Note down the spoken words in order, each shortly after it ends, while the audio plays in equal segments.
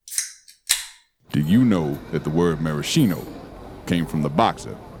Do you know that the word maraschino came from the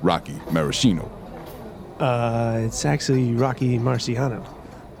boxer Rocky Marciano? It's actually Rocky Marciano.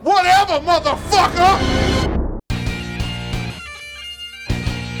 Whatever, motherfucker!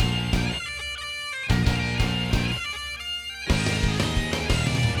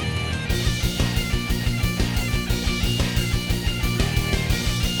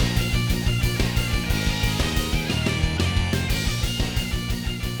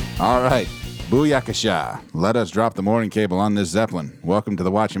 All right. Booyakasha. Let us drop the mooring cable on this Zeppelin. Welcome to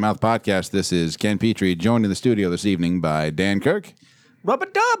the Watch Your Mouth podcast. This is Ken Petrie, joined in the studio this evening by Dan Kirk.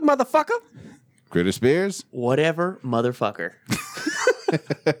 Rub-a-dub, motherfucker. Critter Spears. Whatever, motherfucker.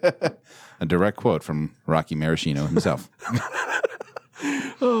 A direct quote from Rocky Marciano himself.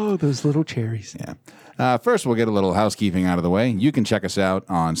 Oh, those little cherries. Yeah. First, we'll get a little housekeeping out of the way. You can check us out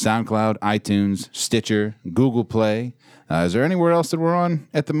on SoundCloud, iTunes, Stitcher, Google Play. Is there anywhere else that we're on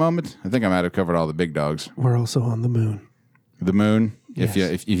at the moment? I think I might have covered all the big dogs. We're also on the moon. The moon. Yes.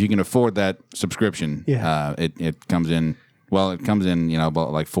 If you can afford that subscription, it comes in. Well, it comes in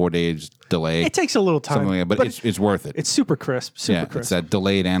about like 4 days delay. It takes a little time, something like that, but it's worth it. It's super crisp. Super crisp. It's that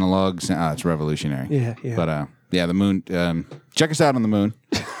delayed analog. It's revolutionary. Yeah. But the moon. Check us out on the moon.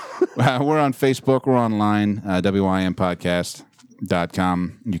 We're on Facebook. We're online.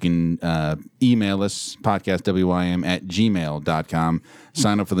 WYMpodcast.com. You can email us, podcastwym@gmail.com.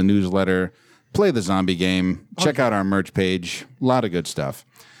 Sign up for the newsletter. Play the zombie game. Check out our merch page. A lot of good stuff.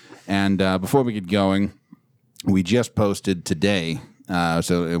 And before we get going, we just posted today,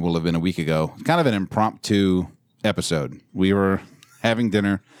 so it will have been a week ago, kind of an impromptu episode. We were having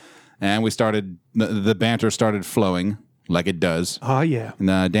dinner, and the banter started flowing like it does. Oh, yeah.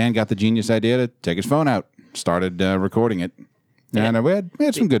 And Dan got the genius idea to take his phone out, started recording it. And we had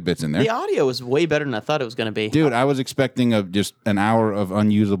some good bits in there. The audio was way better than I thought it was going to be. Dude, I was expecting just an hour of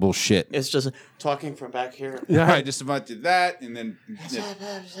unusable shit. It's just talking from back here. Yeah. Right, just about to that, and then...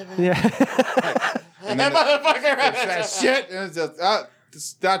 Yeah. And then that shit. It's just,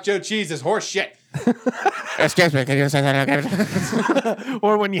 it's nacho cheese is horse shit. Excuse me, can you say that again?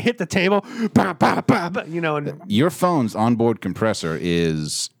 Or when you hit the table, bah, bah, bah, bah, and Your phone's onboard compressor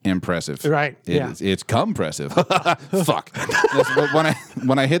is impressive. Right, It's compressive. Fuck.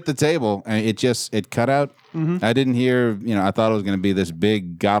 When I hit the table, it cut out. Mm-hmm. I didn't hear, I thought it was going to be this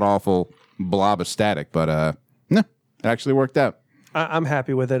big, god-awful blob of static, but no, it actually worked out. I'm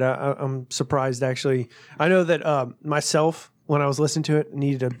happy with it. I'm surprised, actually. I know that myself, when I was listening to it,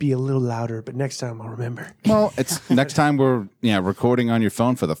 needed to be a little louder, but next time I'll remember. Well, it's next time we're recording on your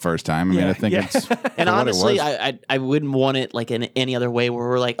phone for the first time. I mean, I think it's... And honestly, I wouldn't want it like in any other way where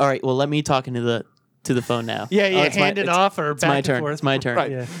we're like, all right, well, let me talk into the phone now. Yeah, hand it off or it's back my and turn. forth. It's my turn.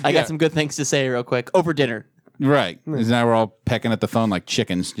 Right. Yeah. I got some good things to say real quick over dinner. Right. Now we're all pecking at the phone like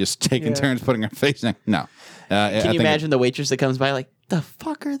chickens, just taking turns putting our face in. No. Can you imagine the waitress that comes by like, the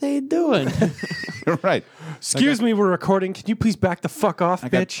fuck are they doing? Right. Excuse me, we're recording. Can you please back the fuck off,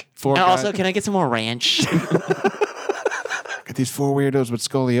 bitch? And also, can I get some more ranch? Got these 4 weirdos with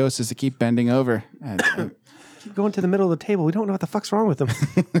scoliosis that keep bending over. Keep going to the middle of the table. We don't know what the fuck's wrong with them.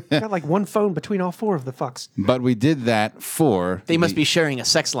 Got like one phone between all 4 of the fucks. But we did that for... They must be sharing a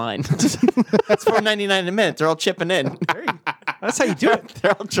sex line. That's $4.99 a minute. They're all chipping in. That's how you do it.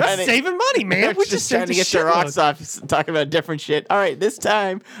 They're all trying to... saving money, man. They're just trying to get their rocks off, talking about different shit. All right, this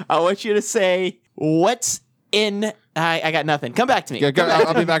time, I want you to say, what's in... I got nothing. Come back to me. Yeah,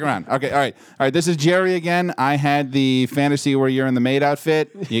 I'll be back around. Okay, all right. This is Jerry again. I had the fantasy where you're in the maid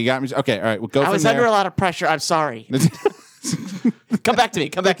outfit. You got me. Okay, all right. We'll go I was under a lot of pressure. I'm sorry. Come back to me.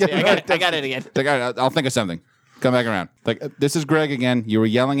 Come back to me. I got it again. All right, I'll think of something. Come back around. This is Greg again. You were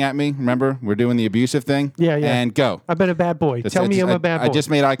yelling at me. Remember? We're doing the abusive thing. Yeah. And go. I've been a bad boy. Tell me I'm a bad boy. I just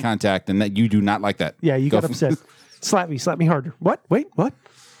made eye contact, and that you do not like that. Yeah, you got upset. Slap me harder. What? Wait, what?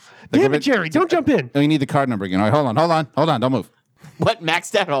 Damn it, Jerry, don't jump in. Oh, you need the card number again. All right, hold on. Don't move. What?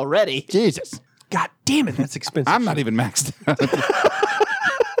 Maxed out already? Jesus. God damn it, that's expensive. I'm not even maxed out.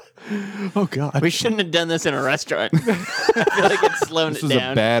 Oh, God. We shouldn't have done this in a restaurant. I feel like it's slowing This it was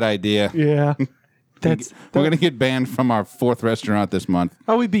down. a bad idea. Yeah. We're going to get banned from our 4th restaurant this month.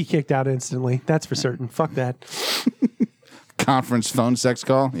 Oh, we'd be kicked out instantly. That's for certain. Fuck that. Conference phone sex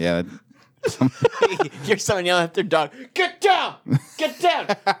call? Yeah. Hear someone yelling at their dog, get down! Get down!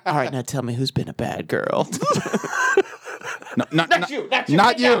 All right, now tell me who's been a bad girl. No, not you.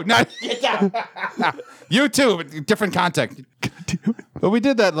 Not you. Get down! You too, but different context. But we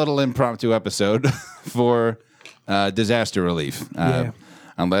did that little impromptu episode for disaster relief.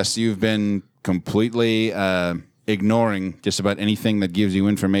 Unless you've been completely ignoring just about anything that gives you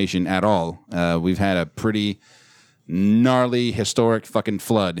information at all, we've had a pretty gnarly, historic fucking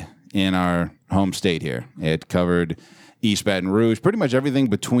flood in our home state here. It covered East Baton Rouge, pretty much everything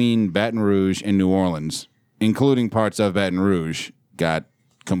between Baton Rouge and New Orleans, including parts of Baton Rouge, got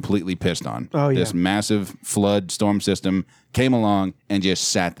completely pissed on. Oh, yeah. This massive flood storm system came along and just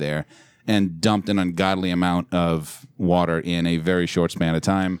sat there and dumped an ungodly amount of water in a very short span of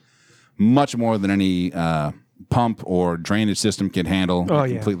time, much more than any pump or drainage system could handle. Oh, It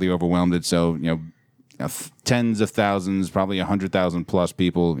yeah. completely overwhelmed it. So, tens of thousands, probably 100,000 plus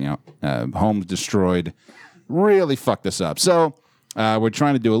people, homes destroyed, really fucked us up. So we're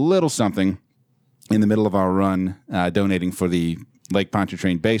trying to do a little something in the middle of our run, donating for the Lake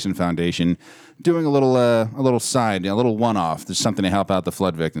Pontchartrain Basin Foundation, doing a little side, a little one-off. There's something to help out the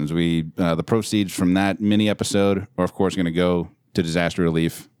flood victims. The proceeds from that mini episode are, of course, going to go to disaster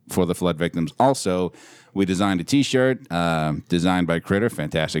relief for the flood victims. Also, we designed a T-shirt designed by Critter.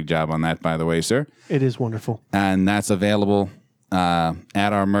 Fantastic job on that, by the way, sir. It is wonderful. And that's available at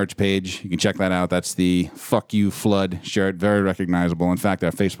our merch page. You can check that out. That's the Fuck You Flood shirt. Very recognizable. In fact,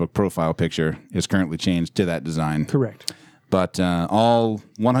 our Facebook profile picture is currently changed to that design. Correct. But all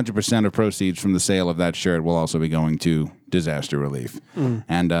 100% of proceeds from the sale of that shirt will also be going to disaster relief.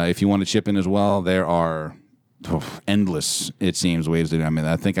 And if you want to chip in as well, there are endless, it seems, ways to do it. I mean,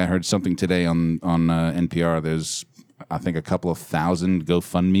 I think I heard something today on NPR. There's, I think, a couple of thousand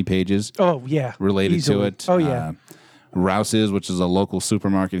GoFundMe pages Oh, yeah. related Easily. to it. Oh, yeah. Rouse's, which is a local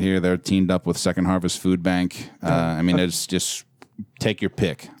supermarket here, they're teamed up with Second Harvest Food Bank. I mean, it's just take your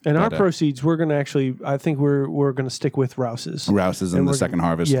pick. And our But, proceeds, we're going to actually, I think we're going to stick with Rouse's. Rouse's and And the we're- Second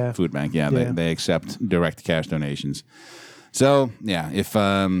Harvest yeah. Food Bank. Yeah, Yeah. They accept direct cash donations. So, yeah, if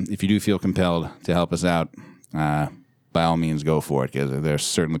you do feel compelled to help us out, by all means, go for it, because there's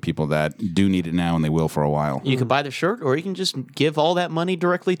certainly people that do need it now and they will for a while. You can buy the shirt, or you can just give all that money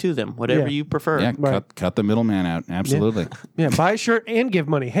directly to them, whatever Yeah. you prefer. Yeah, Right. cut the middleman out. Absolutely. Yeah, buy a shirt and give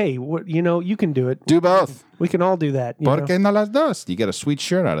money. Hey, you can do it. Do both. We can all do that. You ¿Por know? qué no las dos? You get a sweet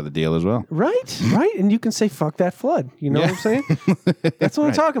shirt out of the deal as well. Right, right. And you can say, fuck that flood. You know what I'm saying? That's what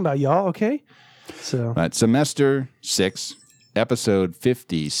I'm talking about, y'all, okay? So But semester 6, episode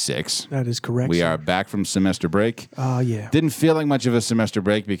 56. that is correct. We sir. are back from semester break. Oh, yeah. Didn't feel like much of a semester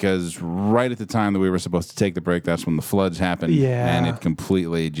break because right at the time that we were supposed to take the break, that's when the floods happened. Yeah. And it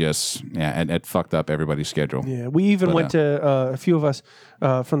completely just, it fucked up everybody's schedule. Yeah, we even But, went to a few of us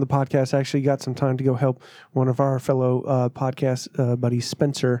from the podcast actually got some time to go help one of our fellow podcast buddies,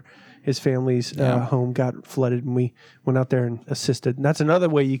 Spencer. His family's home got flooded, and we went out there and assisted. And that's another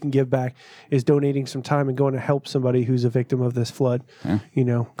way you can give back is donating some time and going to help somebody who's a victim of this flood. You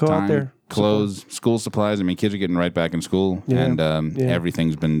know, go out Time, there. clothes, school supplies. I mean, kids are getting right back in school, Yeah. and Yeah.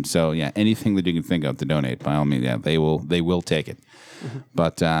 everything's been so. Yeah, anything that you can think of to donate, by all means, they will take it. Mm-hmm.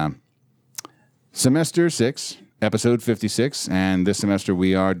 But semester 6, episode 56, and this semester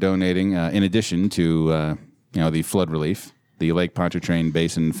we are donating, in addition to the flood relief, the Lake Pontchartrain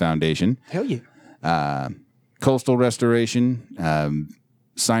Basin Foundation, Hell yeah. coastal restoration,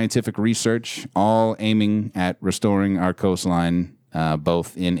 scientific research, all aiming at restoring our coastline,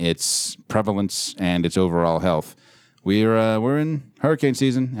 both in its prevalence and its overall health. We're in hurricane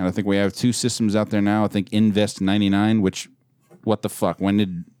season, and I think we have 2 systems out there now. I think Invest 99, which, what the fuck? When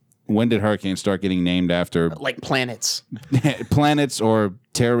did hurricanes start getting named after Like planets. planets or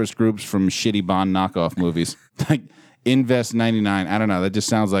terrorist groups from shitty Bond knockoff movies? Like Invest 99. I don't know. That just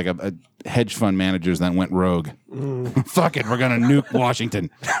sounds like a hedge fund managers that went rogue. Fuck it. We're going to nuke Washington.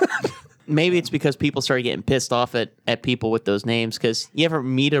 Maybe it's because people started getting pissed off at people with those names. Because you ever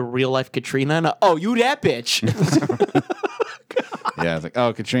meet a real life Katrina? And oh, you that bitch. Yeah. It's like,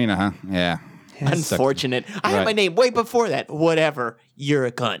 oh, Katrina, huh? Yeah. Unfortunate. I had Right. my name way before that. Whatever. You're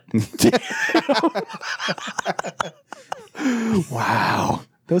a cunt. Wow.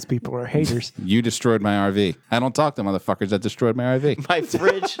 Those people are haters. You destroyed my RV. I don't talk to motherfuckers that destroyed my RV. My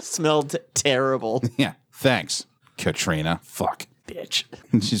fridge smelled terrible. Yeah. Thanks, Katrina. Fuck. Bitch.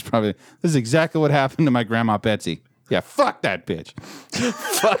 She's probably, this is exactly what happened to my grandma Betsy. Yeah, fuck that bitch.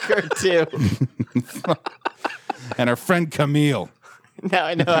 Fuck her too. And her friend Camille. Now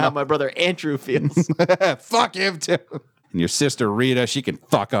I know how my brother Andrew feels. Fuck him too. And your sister Rita, she can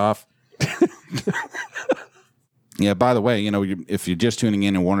fuck off. Yeah, by the way, if you're just tuning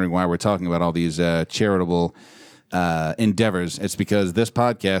in and wondering why we're talking about all these charitable endeavors, it's because this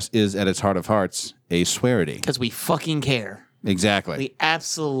podcast is, at its heart of hearts, a swearity. Because we fucking care. Exactly. We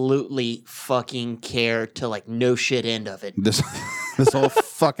absolutely fucking care to like no shit end of it. This whole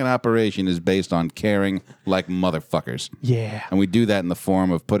fucking operation is based on caring like motherfuckers. Yeah. And we do that in the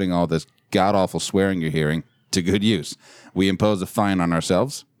form of putting all this god-awful swearing you're hearing to good use. We impose a fine on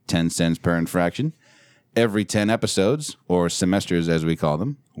ourselves, 10 cents per infraction, every 10 episodes, or semesters as we call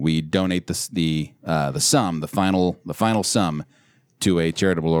them, we donate the final sum, to a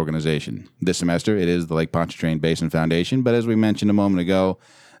charitable organization. This semester, it is the Lake Pontchartrain Basin Foundation, but as we mentioned a moment ago,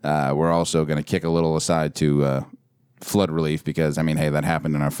 we're also going to kick a little aside to flood relief because, I mean, hey, that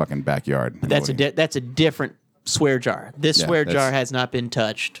happened in our fucking backyard. That's a different swear jar. This swear jar has not been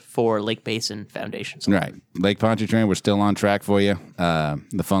touched for Lake Basin Foundation. Right. Lake Pontchartrain, we're still on track for you.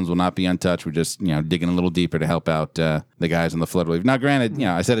 The funds will not be untouched. We're just, digging a little deeper to help out the guys in the flood relief. Now, granted,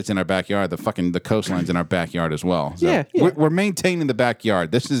 I said it's in our backyard. The coastline's in our backyard as well. So Yeah. We're maintaining the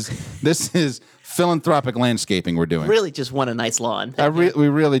backyard. This is philanthropic landscaping we're doing. Really just want a nice lawn. We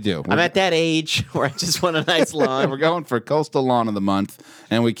really do. I'm at that age where I just want a nice lawn. We're going for coastal lawn of the month,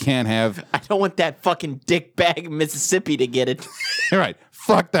 and we can't have. I don't want that fucking dick bag of Mississippi to get it. You're right.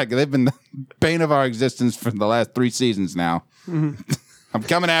 Fuck that. They've been the bane of our existence for the last 3 seasons now. Mm-hmm. I'm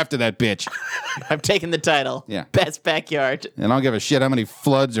coming after that bitch. I'm taking the title. Yeah. Best backyard. And I don't give a shit how many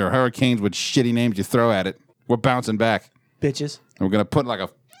floods or hurricanes with shitty names you throw at it. We're bouncing back. Bitches. And we're going to put like a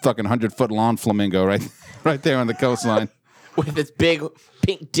fucking 100-foot lawn flamingo right there on the coastline. With its big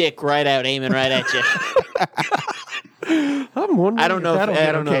pink dick right out, aiming right at you. I'm wondering. I don't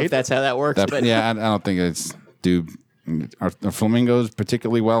know if that's how that works. But I don't think it's. Are flamingos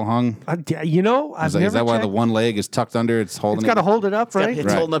particularly well hung? I've never. Is that why checked. the one leg is tucked under? It's holding. It's got to hold it up, right? it's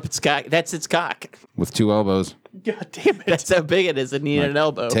Right. holding up its cock. That's its cock. with 2 elbows. God damn it! That's how big it is. It needed an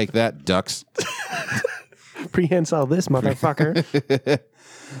elbow. Take that, ducks. Prehensile, this motherfucker.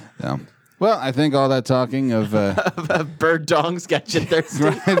 Yeah. Well, I think all that talking of Bird dongs got you thirsty.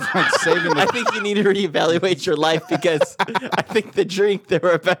 saving I the think you need to reevaluate your life because I think the drink that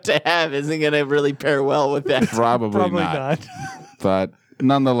we're about to have isn't going to really pair well with that. probably not. But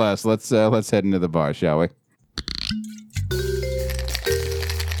nonetheless, let's head into the bar, shall we?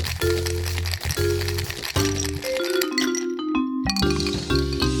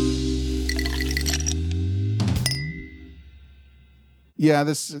 Yeah,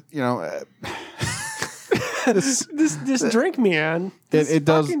 this This drink, man. it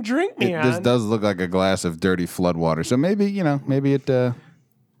does. Fucking drink, man. This does look like a glass of dirty flood water. So maybe maybe this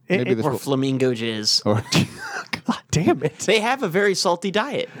Or will, flamingo jizz. or God damn it. They have a very salty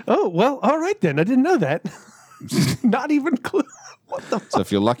diet. Oh, well, all right then. I didn't know that. Not even clue. What the so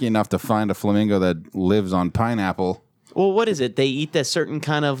if you're lucky enough to find a flamingo that lives on pineapple. Well, what is it? They eat that certain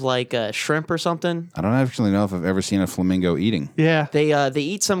kind of like shrimp or something. I don't actually know if I've ever seen a flamingo eating. Yeah. They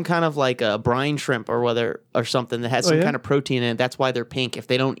eat some kind of like a brine shrimp or something that has some yeah? kind of protein in it. That's why they're pink. If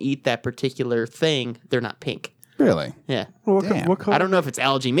they don't eat that particular thing, they're not pink. Really? Yeah. Damn. What color? I don't know if it's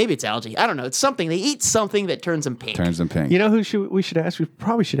algae. Maybe it's algae. I don't know. It's something. They eat something that turns them pink. Turns them pink. You know who we should ask? We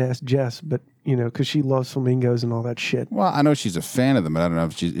probably should ask Jess, but because she loves flamingos and all that shit. Well, I know she's a fan of them, but I don't know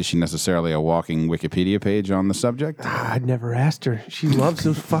if is she necessarily a walking Wikipedia page on the subject. I'd never asked her. She loves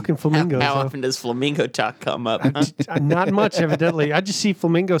those fucking flamingos. How though. often does flamingo talk come up? Huh? Not much, evidently. I just see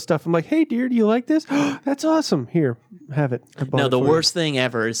flamingo stuff. I'm like, hey, dear, do you like this? That's awesome. Here, have it. I bought No, it the for you. worst thing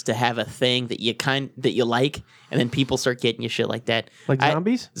ever is to have a thing that you like, and then people start getting you shit like that. Like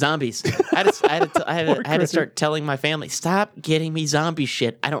zombies? Zombies. I had to start telling my family, stop getting me zombie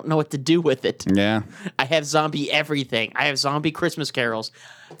shit. I don't know what to do with it. Yeah. I have zombie everything. I have zombie Christmas carols.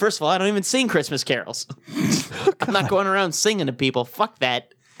 First of all, I don't even sing Christmas carols. I'm not going around singing to people. Fuck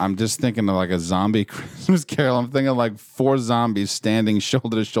that. I'm just thinking of like a zombie Christmas carol. I'm thinking like 4 zombies standing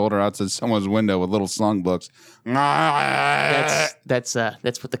shoulder to shoulder outside someone's window with little songbooks. That's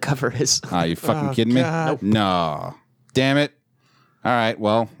what the cover is. Ah, you fucking kidding God. me? No. Damn it. All right.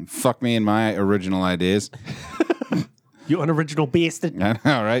 Well, fuck me and my original ideas. You unoriginal bastard. All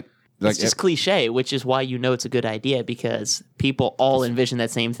right. Like, It's just cliche, which is why it's a good idea because people all envision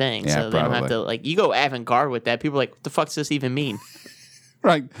that same thing. Yeah, So they don't have probably. to you go avant-garde with that. People are like, what the fuck does this even mean?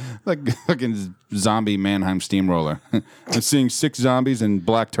 like fucking zombie Mannheim steamroller. I'm seeing 6 zombies in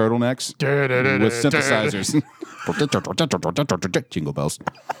black turtlenecks with synthesizers. Jingle bells.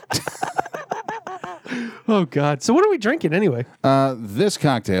 Oh, God. So what are we drinking anyway? This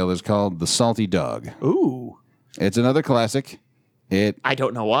cocktail is called the Salty Dog. Ooh. It's another classic. I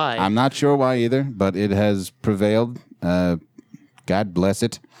don't know why. I'm not sure why either, but it has prevailed. God bless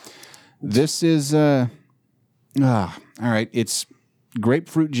it. This is all right. It's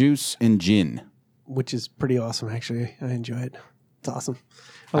grapefruit juice and gin. Which is pretty awesome, actually. I enjoy it. It's awesome.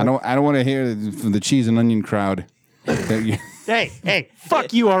 I don't want to hear from the cheese and onion crowd. Hey,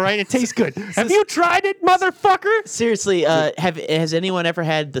 fuck you, all right? It tastes good. Have you tried it, motherfucker? Seriously, has anyone ever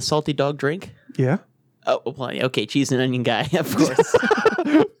had the salty dog drink? Yeah. Oh, well, okay, cheese and onion guy, of course.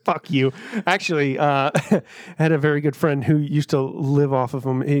 Fuck you. Actually, I had a very good friend who used to live off of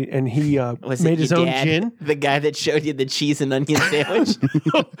them, and he Was made it his your own dad, gin. the guy that showed you the cheese and onion sandwich?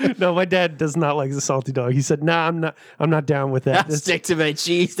 No, my dad does not like the salty dog. He said, "Nah, I'm not down with that." I'll It's- stick to my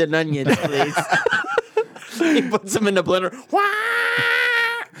cheese and onions, please. He puts them in the blender. Wah!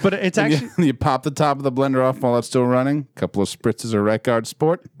 But it's actually You pop the top of the blender off while it's still running. Couple of spritzes of Right Guard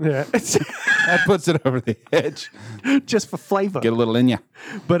Sport. yeah, it's That puts it over the edge. just for flavor. Get a little in you.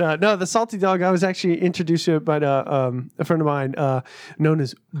 But no, the salty dog. I was actually introduced to it by a friend of mine known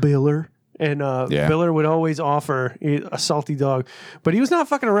as Biller. And Biller would always offer a salty dog, but he was not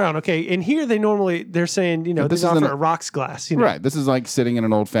fucking around. Okay, and here they're saying, you know, this they offer isn't a rocks glass. You know? Right. This is like sitting in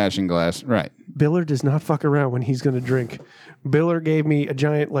an old fashioned glass. Right. Biller does not fuck around when he's going to drink. Biller gave me a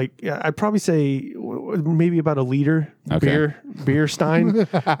giant, like, I'd probably say maybe about a liter beer stein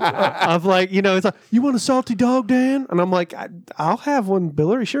of like, you know, it's like, you want a salty dog, Dan? And I'm like, I'll have one,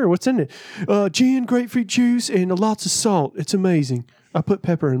 Biller. Sure. What's in it? Gin, grapefruit juice, and lots of salt. It's amazing. I put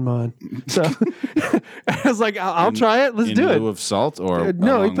pepper in mine. So I was like, I'll try it. Let's In do it. lieu of salt or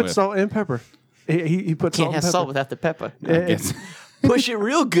No, he along put with- salt and pepper. He put Can't salt have and salt pepper. without the pepper. Yes. Push it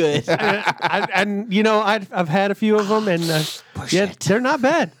real good. And you know, I've had a few of them, and it. they're not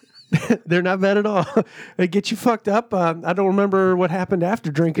bad. They're not bad at all. They get you fucked up. I don't remember what happened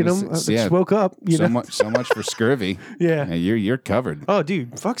after drinking them. I Yeah. just woke up. You So know. much for scurvy. Yeah. You're covered. Oh,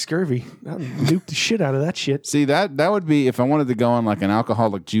 dude, fuck scurvy. I nuked the shit out of that shit. See, that would be if I wanted to go on like an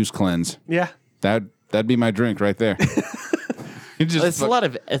alcoholic juice cleanse. Yeah. That'd be my drink right there. You just It's a lot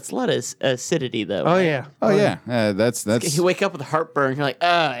of acidity though. Oh yeah. Oh yeah, that's You wake up with heartburn. You're like,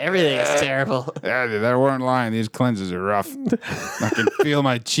 oh, everything is terrible. they weren't lying. These cleanses are rough. I can feel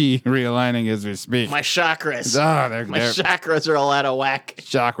my chi realigning as we speak. My chakras. They're My chakras are all out of whack.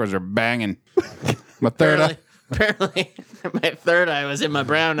 chakras are banging. My third eye. Apparently, my third eye was in my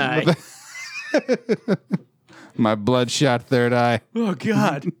brown eye. My bloodshot third eye. Oh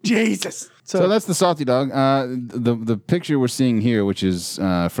God, Jesus. So that's the salty dog. The picture we're seeing here, which is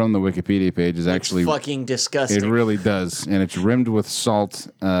from the Wikipedia page, is actually Fucking it disgusting. really does, and it's rimmed with salt,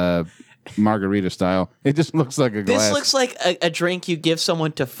 margarita style. It just looks like a glass. This looks like a drink you give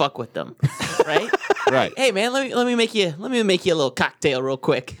someone to fuck with them, right? right. Hey man, let me make you a little cocktail real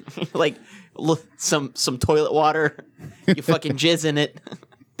quick. Like some toilet water. You fucking jizz in it.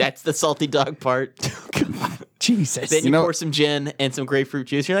 That's the salty dog part. Jesus. Then you know- pour some gin and some grapefruit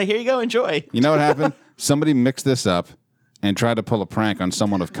juice. You're like, here you go, enjoy. You know what happened? Somebody mixed this up and tried to pull a prank on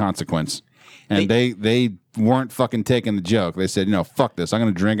someone of consequence. And they weren't fucking taking the joke. They said, fuck this. I'm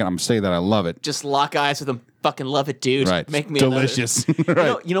going to drink it. I'm going to say that I love it. Just lock eyes with them. Fucking love it, dude. Right. Make me delicious.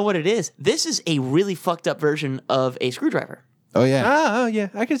 right. You know what it is? This is a really fucked up version of a screwdriver. Oh, yeah. Oh yeah,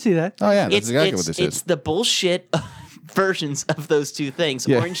 I can see that. Oh, yeah. That's exactly what this It's is. the bullshit versions of those two things.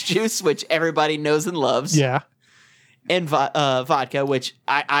 Yeah. Orange juice, which everybody knows and loves. Yeah. And vodka, which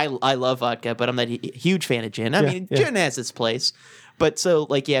I love vodka, but I'm not a huge fan of gin. I mean, yeah. gin has its place. But so,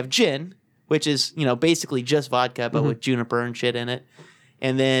 like, you have gin, which is, basically just vodka, but with juniper and shit in it.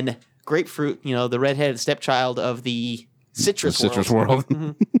 And then grapefruit, the redheaded stepchild of the citrus world.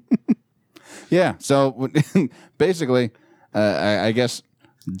 world. Yeah. So basically, I guess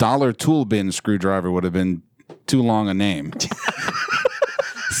dollar tool bin screwdriver would have been too long a name.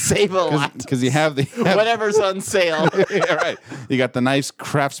 Save a lot. Because you have the. Whatever's on sale. Yeah, right. You got the nice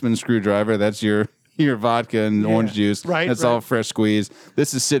Craftsman screwdriver. That's your vodka and orange juice. Right, That's right. all fresh squeeze.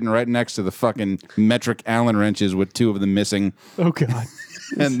 This is sitting right next to the fucking metric Allen wrenches with two of them missing. Oh God.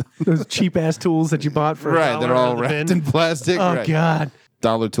 And Those cheap ass tools that you bought for right, they're all $1 wrapped bin. in plastic. Oh right. God.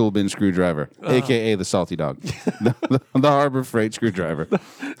 Dollar tool bin screwdriver, aka the salty dog, the Harbor Freight screwdriver.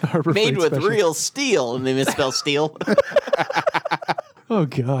 Harbor Made Freight with special. real steel, and they misspell steel. Oh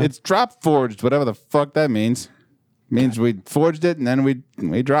God. It's drop forged, whatever the fuck that means. Means we forged it and then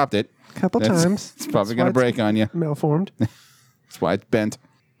we dropped it. Couple times. It's probably That's gonna why break on you. Malformed. That's why it's bent.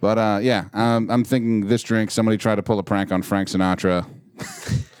 But I'm thinking this drink. Somebody tried to pull a prank on Frank Sinatra,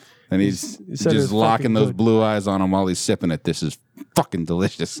 and he's said it was just locking fucking those good. blue eyes on him while he's sipping it. This is fucking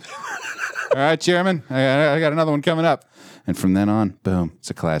delicious. All right, Chairman, I got another one coming up, and from then on, boom, it's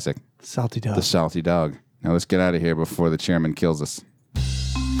a classic. Salty dog. The salty dog. Now let's get out of here before the chairman kills us.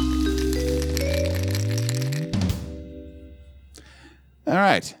 All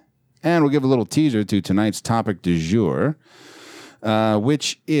right. And we'll give a little teaser to tonight's topic du jour,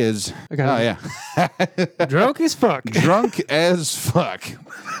 which is, got yeah, Drunk as fuck. drunk as fuck.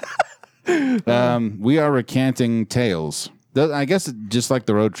 We are recanting tales. I guess just like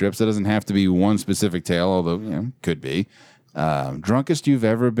the road trips, it doesn't have to be one specific tale, although, could be. Drunkest you've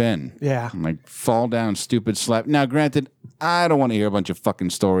ever been. Yeah. Like fall down, stupid slap. Now, granted, I don't want to hear a bunch of fucking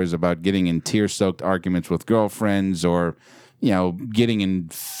stories about getting in tear-soaked arguments with girlfriends or, getting in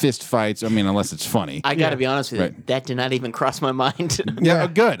fist fights. I mean, unless it's funny. I got to be honest with you. Right. That did not even cross my mind. Yeah,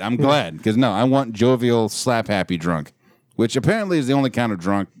 good. I'm glad. Because, no, I want jovial, slap-happy drunk, which apparently is the only kind of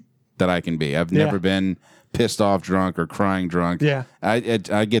drunk that I can be. I've never been pissed off drunk or crying drunk. Yeah. I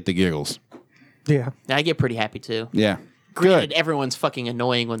get the giggles. Yeah. I get pretty happy too. Yeah. Granted, Good. everyone's fucking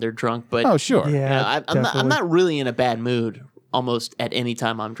annoying when they're drunk, but Oh, sure. Yeah. I'm not really in a bad mood almost at any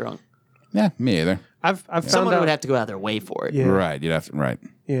time I'm drunk. Yeah, me either. I've found Someone out. would have to go out of their way for it. Yeah. Right. You'd have to, right.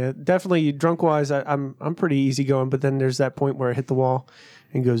 Yeah, definitely. Drunk wise, I'm pretty easygoing, but then there's that point where I hit the wall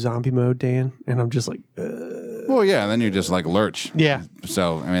and go zombie mode, Dan, and I'm just like, Well, yeah, then you're just like lurch. yeah,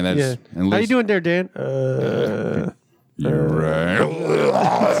 So, I mean, that's yeah. at least How you doing there, Dan? You're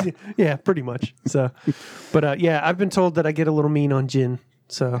right. Yeah, pretty much. So, but yeah, I've been told that I get a little mean on gin.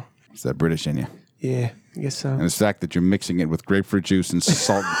 So, It's that British in you. yeah, I guess so. And the fact that you're mixing it with grapefruit juice and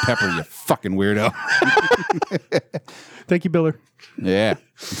salt and pepper, you fucking weirdo. Thank you, Biller. Yeah.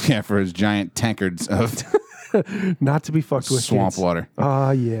 Yeah, for his giant tankards of Not to be fucked with. swamp kids. water.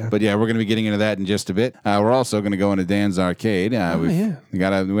 Yeah. But yeah, we're going to be getting into that in just a bit. We're also going to go into Dan's Arcade. yeah. We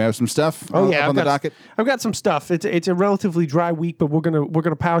have some stuff Oh up yeah, on the docket. I've got some stuff. It's a relatively dry week, but we're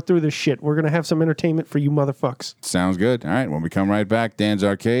gonna power through this shit. We're gonna have some entertainment for you motherfucks. Sounds good. All right, when we come right back, Dan's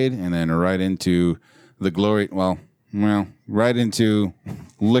Arcade, and then right into the glory, right into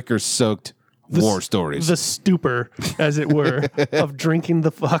liquor-soaked war stories. The stupor, as it were, of drinking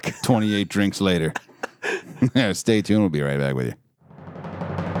the fuck. 28 drinks later. Yeah, stay tuned. We'll be right back with you.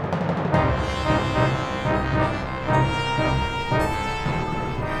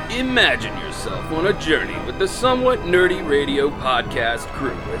 Imagine yourself on a journey with the Somewhat Nerdy Radio podcast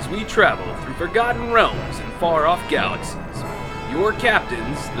crew as we travel through forgotten realms and far-off galaxies. Your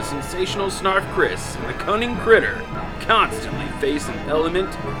captains, the sensational Snarf Chris and the cunning Critter, constantly face an element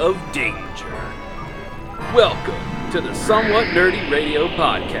of danger. Welcome to the Somewhat Nerdy Radio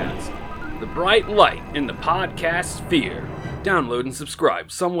podcast, the bright light in the podcast sphere. Download and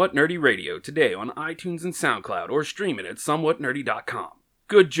subscribe Somewhat Nerdy Radio today on iTunes and SoundCloud, or stream it at somewhatnerdy.com.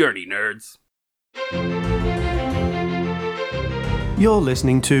 Good journey, nerds. You're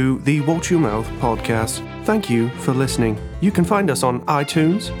listening to the Watch Your Mouth podcast. Thank you for listening. You can find us on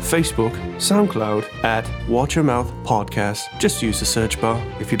iTunes, Facebook, SoundCloud at Watch Your Mouth Podcast. Just use the search bar.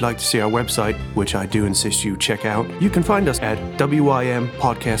 If you'd like to see our website, which I do insist you check out, you can find us at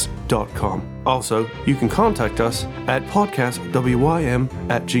wympodcast.com. Also, you can contact us at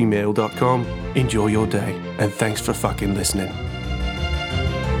podcastwym@gmail.com. Enjoy your day, and thanks for fucking listening.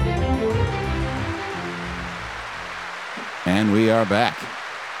 And we are back.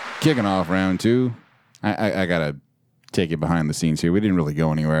 Kicking off round two. I got to take you behind the scenes here. We didn't really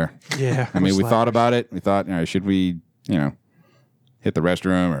go anywhere. Yeah. I mean, we thought about it. We thought, should we, hit the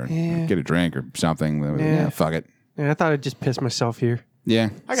restroom or get a drink or something? Yeah, fuck it. Yeah, I thought I'd just piss myself here. Yeah.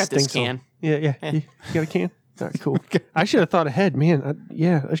 I got this Stinks on- can. Yeah. You got a can? All right, cool. I should have thought ahead, man. I need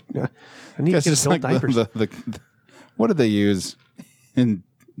to Guess get it's adult like diapers. the what did they use in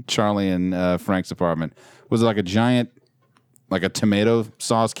Charlie and Frank's apartment? Was it like a giant, like a tomato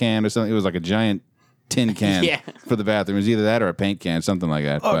sauce can or something? It was like a giant tin can Yeah. for the bathroom. It was either that or a paint can, something like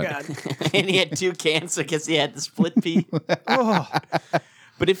that. Oh, but God. And he had two cans, so I guess he had the split pee. Oh,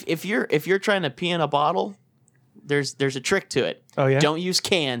 But if you're trying to pee in a bottle, there's a trick to it. Oh, yeah? Don't use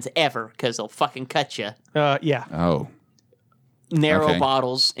cans ever, because they'll fucking cut you. yeah. Oh. Narrow Okay.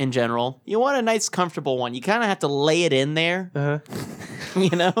 bottles in general. You want a nice, comfortable one. You kind of have to lay it in there. Uh-huh. You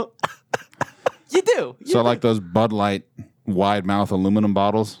know. You do. You So do. like those Bud Light wide mouth aluminum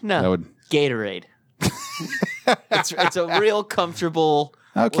bottles? No. That would Gatorade. it's a real comfortable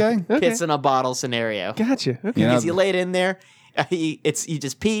okay. piss in a bottle scenario. Gotcha. Okay. You know, Because you lay it in there, you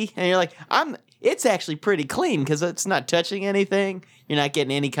just pee, and you're like, it's actually pretty clean because it's not touching anything. You're not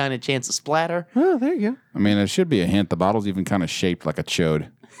getting any kind of chance of splatter. Oh, there you go. I mean, it should be a hint. The bottle's even kind of shaped like a chode.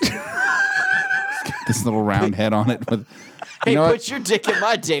 It's got this little round head on it. With, Hey, you know put your dick in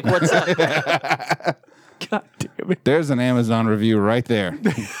my dick. What's up? God damn it. There's an Amazon review right there.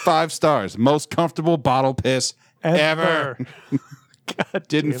 5 stars. Most comfortable bottle piss ever. God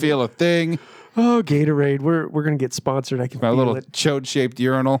Didn't damn it. feel a thing. Oh, Gatorade. We're gonna get sponsored. I can My feel little it. chode-shaped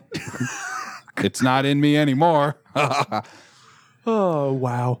urinal. It's not in me anymore. Oh,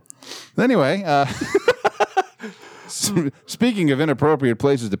 wow. Anyway, speaking of inappropriate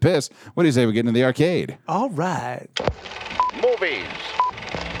places to piss, what do you say we get into the arcade? All right. Movies.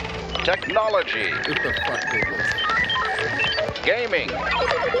 Technology. Gaming.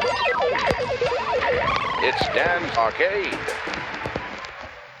 It's Dan's Arcade.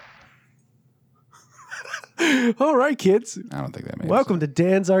 All right, kids. I don't think that makes Welcome to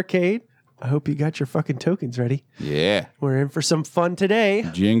Dan's Arcade. I hope you got your fucking tokens ready. Yeah. We're in for some fun today.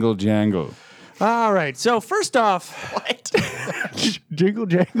 Jingle jangle. All right. So first off, What? jingle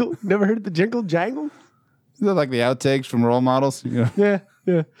jangle. Never heard of the jingle jangle? Is that like the outtakes from role models? You know? Yeah.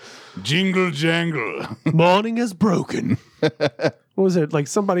 Yeah. Jingle jangle. Morning is broken. What was it? Like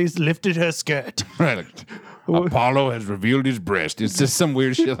somebody's lifted her skirt. Right. Apollo has revealed his breast. It's just some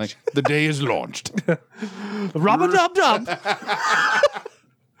weird shit like the day is launched. Rub-a-dub-dub.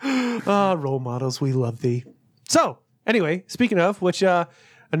 Role models, we love thee. So, anyway, speaking of which, a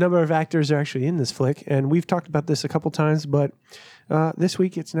number of actors are actually in this flick, and we've talked about this a couple times, but this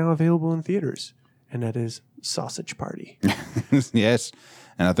week it's now available in theaters, and that is Sausage Party. Yes.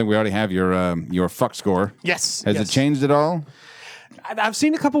 And I think we already have your fuck score. Yes. Has it changed at all? I've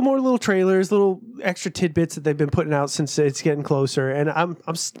seen a couple more little trailers, little extra tidbits that they've been putting out since it's getting closer, and I'm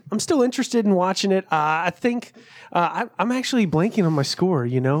still interested in watching it. I think I'm actually blanking on my score.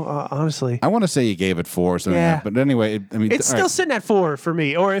 Honestly, I want to say you gave it 4 or something. Yeah. Like that, but anyway, I mean, it's all still right. sitting at 4 for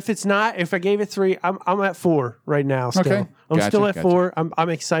me. Or if it's not, if I gave it 3, I'm at 4 right now. Still, Okay. I'm Gotcha, still at gotcha. 4. I'm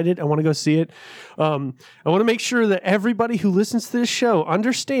excited. I want to go see it. I want to make sure that everybody who listens to this show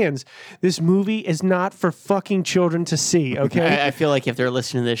understands this movie is not for fucking children to see. Okay. I feel like if they're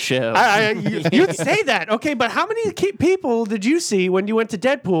listening to this show, You'd say that, okay? But how many people did you see when you went to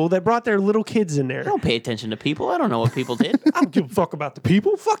Deadpool that brought their little kids in there? I don't pay attention to people. I don't know what people did. I don't give a fuck about the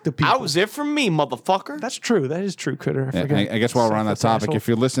people. Fuck the people. I was there for me, motherfucker. That's true. That is true, Critter. I forgot. I guess while we're on that topic, Asshole. if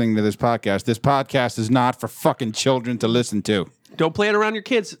you're listening to this podcast is not for fucking children to listen to. Don't play it around your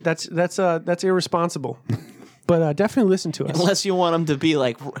kids. That's irresponsible. But definitely listen to us. Unless you want them to be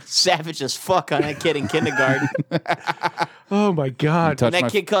like savage as fuck on that kid in kindergarten. Oh my God. Touch And my-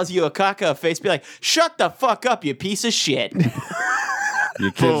 that kid calls you a caca face, be like, shut the fuck up, you piece of shit.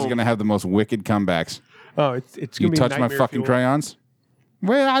 Your kids are going to have the most wicked comebacks. Oh, it's You gonna be touch my nightmare fucking fuel. crayons?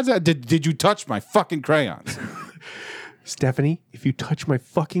 Where how's that? Did you touch my fucking crayons? Stephanie, if you touch my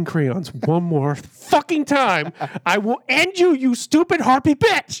fucking crayons one more fucking time, I will end you, you stupid harpy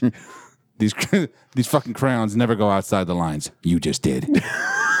bitch. These fucking crayons never go outside the lines. You just did.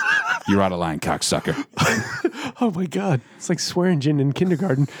 You're out of line, cocksucker. Oh my God. It's like swearing gin in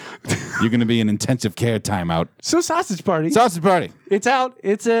kindergarten. You're going to be in intensive care timeout. So Sausage Party. Sausage Party. It's out.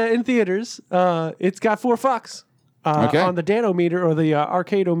 It's in theaters. It's got 4 fucks. Okay. On the Danometer or the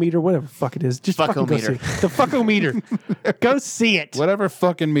Arcadometer, whatever the fuck it is. Just fucking go see Fuckometer. it. The Fuckometer. Go see it. Whatever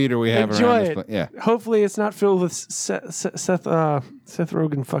fucking meter we have Enjoy around it. this place. Yeah. Hopefully it's not filled with Seth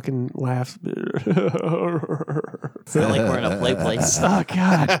Rogen fucking laughs. Feel like we're in a play place. Oh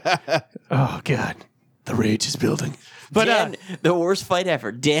God. Oh God. The rage is building. But Dan, the worst fight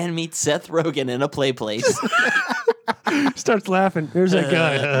ever. Dan meets Seth Rogen in a play place. starts laughing. There's that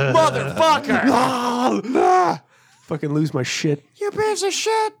guy. Motherfucker! Fucking lose my shit. You piece of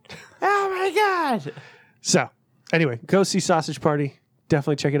shit! Oh my god! So, anyway, go see Sausage Party.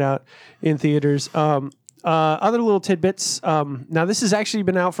 Definitely check it out in theaters. Other little tidbits. Now, this has actually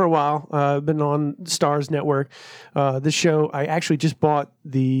been out for a while. Been on Starz Network. This show, I actually just bought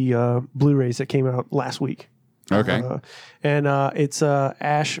the Blu-rays that came out last week. Okay. And it's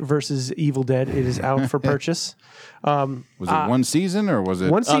Ash versus Evil Dead. It is out for purchase. Was it one season or was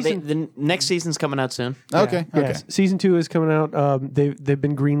it? One Oh, season. the next season's coming out soon. Okay. Yeah, Okay. yes. Season 2 is coming out. They've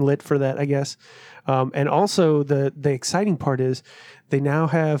been greenlit for that, I guess. And also the exciting part is they now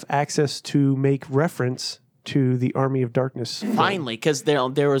have access to make reference to the Army of Darkness. Finally, because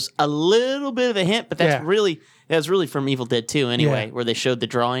there was a little bit of a hint, but that was really from Evil Dead 2 anyway, Yeah. where they showed the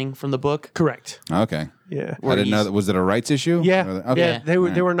drawing from the book. Correct. Okay. Yeah. I didn't know that. Was it a rights issue? Yeah, Okay. yeah. They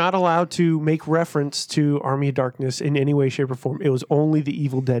were not allowed to make reference to Army of Darkness in any way, shape, or form. It was only the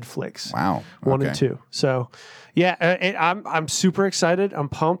Evil Dead flicks. Wow. 1 Okay. and 2. So, yeah, I'm super excited. I'm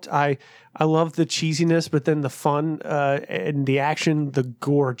pumped. I love the cheesiness, but then the fun and the action, the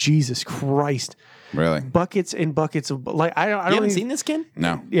gore. Jesus Christ, Really? buckets and buckets of I You haven't don't seen this, Ken?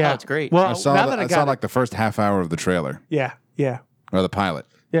 No. Yeah, Oh, it's great. Well, I saw, now the, that I I got saw it- like the first half hour of the trailer yeah. or the pilot.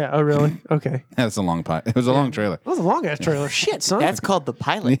 Yeah. Oh, really? Okay. That's a long pilot. It was a long trailer. That was a long ass trailer. Shit, son. That's called the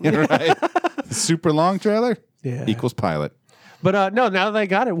pilot. Right? Super long trailer Yeah. equals pilot. But no, now that I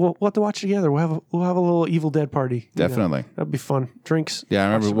got it, we'll have to watch it together. We'll have a little Evil Dead party. you know. Definitely. That'd be fun. Drinks. Yeah, I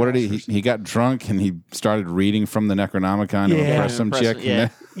remember. watch What some did he? wrestlers. He got drunk and he started reading from the Necronomicon to Yeah. impress some Impress- chick. yeah.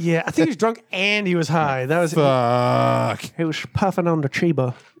 Yeah, I think he was drunk and he was high. That was Fuck. he was puffing on the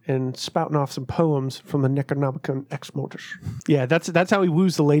chiba. and spouting off some poems from the Necronomicon Ex Mortis. Yeah, that's how he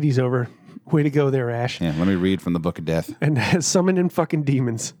woos the ladies over. Way to go there, Ash. Yeah, let me read from the Book of Death. And summoning fucking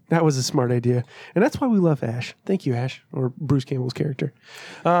demons. That was a smart idea. And that's why we love Ash. Thank you, Ash, or Bruce Campbell's character.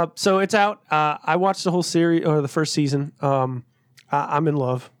 So it's out. I watched the whole series, or the first season. I'm in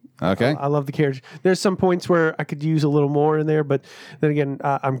love. Okay. I love the character. There's some points where I could use a little more in there, but then again,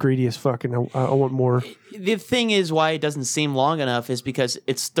 I'm greedy as fuck, and I want more. The thing is why it doesn't seem long enough is because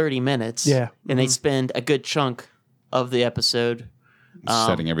it's 30 minutes. Yeah. And they spend a good chunk of the episode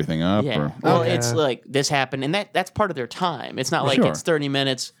Setting everything up. Yeah. Or, Well, Okay. it's like this happened, and that's part of their time. It's not like Sure. it's 30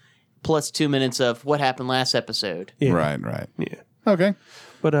 minutes plus 2 minutes of what happened last episode. Yeah. Right. Yeah. Okay.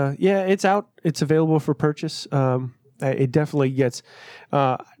 But yeah, it's out. It's available for purchase. It definitely gets.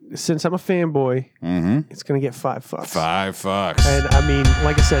 Since I'm a fanboy, it's gonna get $5. $5. And I mean,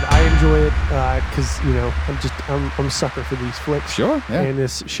 like I said, I enjoy it because I'm a sucker for these flicks. Sure, yeah. And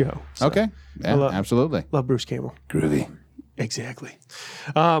this show. So, Okay. Yeah, love- absolutely. Love Bruce Campbell. Groovy. Exactly.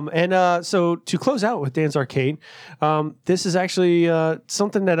 So to close out with Dan's Arcade, this is actually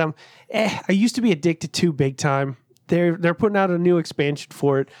something that I used to be addicted to big time. They're putting out a new expansion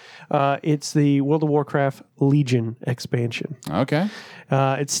for it. It's the World of Warcraft Legion expansion. Okay.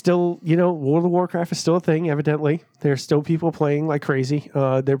 It's still, World of Warcraft is still a thing, evidently. There's still people playing like crazy.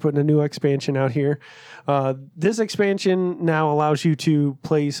 They're putting a new expansion out here. This expansion now allows you to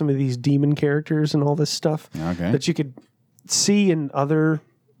play some of these demon characters and all this stuff Okay. that you could see in other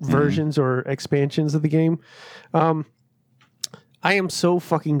versions or expansions of the game. I am so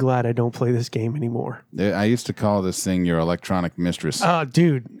fucking glad I don't play this game anymore. I used to call this thing your electronic mistress.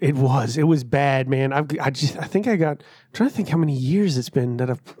 Dude, it was bad, man. I'm trying to think how many years it's been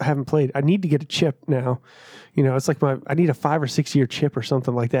that I haven't played. I need to get a chip now. It's like I need a 5 or 6 year chip or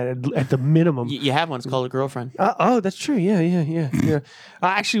something like that at the minimum. You have one. It's called a girlfriend. Oh, that's true. Yeah.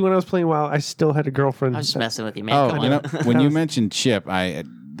 Actually, when I was playing WoW, I still had a girlfriend. I was just messing with you, man. Oh, Come on. when you mentioned chip, I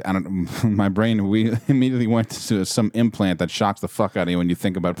don't. My brain immediately went to some implant that shocks the fuck out of you when you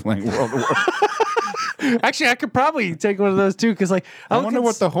think about playing World of Warcraft. Actually, I could probably take one of those too because, like, I wonder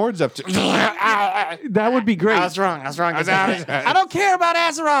what the Horde's up to. that would be great. I was wrong. I don't care about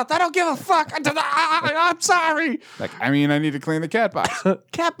Azeroth. I don't give a fuck. I'm sorry. I need to clean the cat box.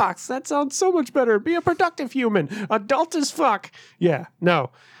 Cat box. That sounds so much better. Be a productive human. Adult as fuck. Yeah.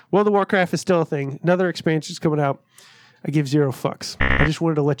 No. World of Warcraft is still a thing. Another expansion's coming out. I give 0 fucks. I just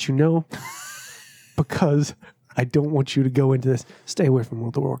wanted to let you know because I don't want you to go into this. Stay away from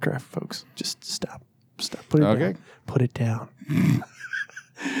World of Warcraft, folks. Just stop. Put it down. Put it down.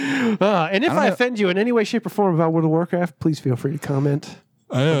 And if I offend you in any way, shape, or form about World of Warcraft, please feel free to comment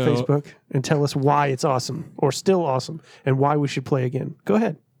on Facebook and tell us why it's awesome or still awesome and why we should play again. Go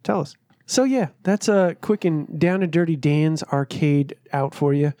ahead. Tell us. So yeah, that's a quick and down and dirty Dan's Arcade out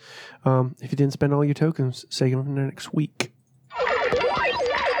for you. If you didn't spend all your tokens, say them next week.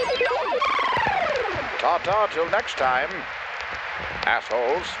 Ta-ta till next time,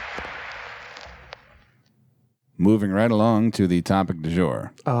 assholes. Moving right along to the topic du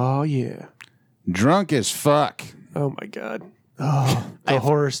jour. Oh yeah. Drunk as fuck. Oh my god. Oh, the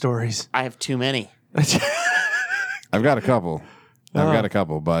horror stories. I have too many. I've got a couple.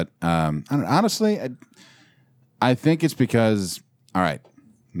 But honestly, I think it's because, all right,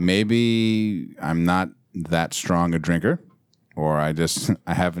 maybe I'm not that strong a drinker, or I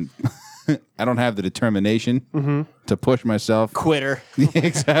haven't, I don't have the determination to push myself. Quitter.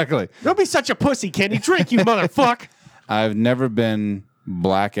 Exactly. Don't be such a pussy, Kenny. Drink, you motherfucker. I've never been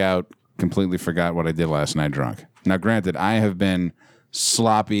blackout, completely forgot what I did last night drunk. Now, granted, I have been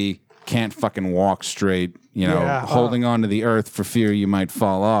sloppy, can't fucking walk straight, holding on to the earth for fear you might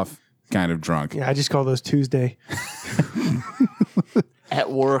fall off kind of drunk. Yeah, I just call those Tuesday. At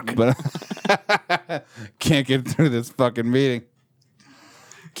work. But can't get through this fucking meeting.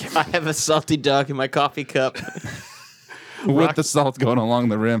 I have a salty dog in my coffee cup. With the salt going along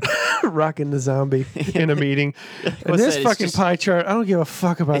the rim. Rocking the zombie in a meeting. And What's this that? It's fucking just- pie chart, I don't give a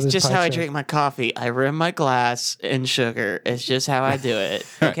fuck about It's this just pie how I chart. drink my coffee. I rim my glass in sugar. It's just how I do it.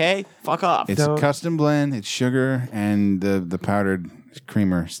 Okay? Fuck off. It's a custom blend. It's sugar and the powdered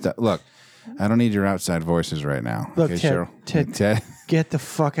creamer stuff. Look, I don't need your outside voices right now. Look, okay, Ted, Cheryl? Ted, get the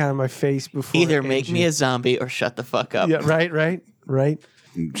fuck out of my face before Either make me Angie- a zombie or shut the fuck up. Yeah, right.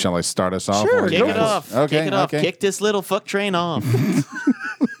 Shall I start us off? Sure, Or Kick go you it for guys- off. Okay, Kick it off. okay. Kick this little fuck train off.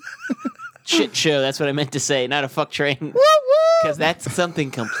 Shit show. That's what I meant to say, not a fuck train. Because that's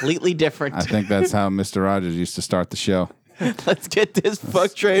something completely different. I think that's how Mr. Rogers used to start the show. Let's get this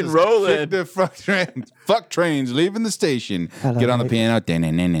fuck train rolling. The fuck train. Fuck trains leaving the station. Hello, Get on the neighbor.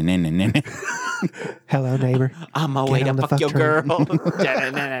 piano. Hello, neighbor. On my way Get to on the fuck your train. girl.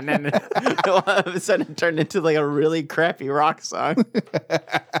 All of a sudden, it turned into like a really crappy rock song.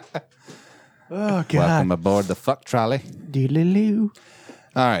 Oh, God. Welcome aboard the fuck trolley. Doodaloo.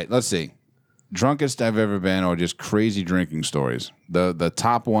 All right, let's see. Drunkest I've ever been, or just crazy drinking stories. The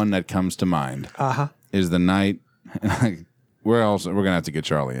top one that comes to mind is the night. We're gonna have to get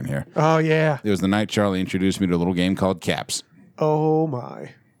Charlie in here. Oh, yeah. It was the night Charlie introduced me to a little game called Caps. Oh,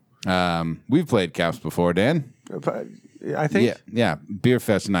 my. We've played Caps before, Dan. I think. Yeah, Beer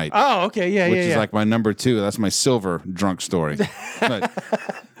Fest night. Oh, okay. Yeah, which yeah, is yeah. like my number 2. That's my silver drunk story. But,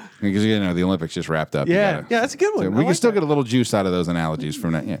 because the Olympics just wrapped up. yeah, that's a good one. So I we can like still that. get a little juice out of those analogies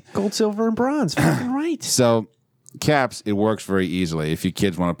from that. Yeah. Gold, silver, and bronze. Fucking right. So Caps, it works very easily if you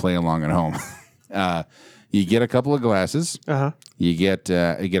kids want to play along at home. You get a couple of glasses. You get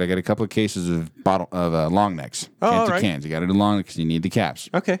I get a couple of cases of long necks. Oh, cans all of right. cans. You got to do long necks. You need the caps.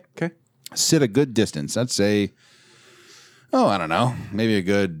 Okay. Sit a good distance. I'd say, I don't know, maybe a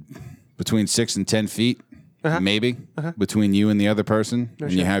good between 6 and 10 feet, maybe between you and the other person,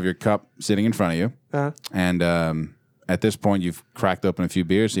 and you have your cup sitting in front of you. And at this point, you've cracked open a few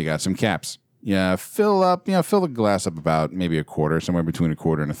beers, so you got some caps. Yeah, fill the glass up about maybe a quarter, somewhere between a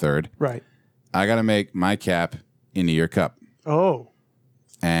quarter and a third. Right. I got to make my cap into your cup, Oh.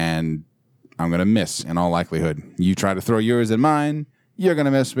 and I'm going to miss in all likelihood. You try to throw yours at mine, you're going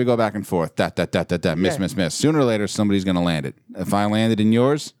to miss. We go back and forth. Miss. Sooner or later, somebody's going to land it. If I landed in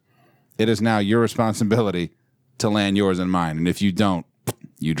yours, it is now your responsibility to land yours in mine. And if you don't,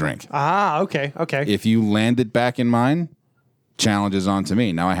 you drink. Okay. If you land it back in mine, challenge is on to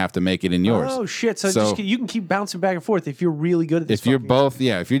me. Now I have to make it in yours. Oh, shit. So So- just, you can keep bouncing back and forth if you're really good at this. If you're fucking- both,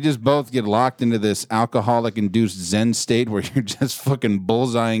 if you just both get locked into this alcoholic-induced Zen state where you're just fucking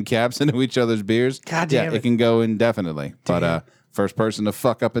bullseyeing caps into each other's beers, God damn it it. can go indefinitely. But first person to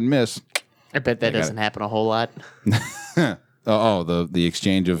fuck up and miss. I bet that doesn't happen a whole lot. The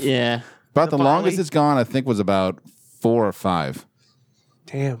exchange of Yeah. about the longest volley? it's gone, I think, was about 4 or 5.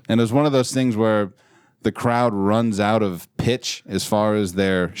 Damn. And it was one of those things where the crowd runs out of pitch as far as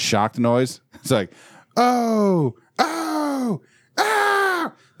their shocked noise. It's like, oh.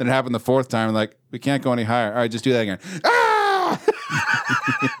 Then it happened the 4th time, and like, we can't go any higher. All right, just do that again.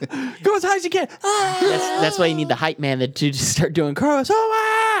 Go as high as you can. That's why you need the hype man to just start doing chorus.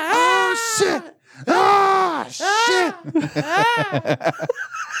 Shit.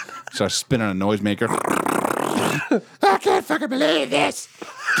 Start spinning a noisemaker. I can't fucking believe this.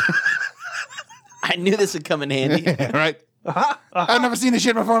 I knew this would come in handy. Right? I've never seen this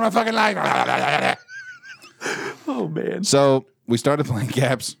shit before in my fucking life. Oh, man. So we started playing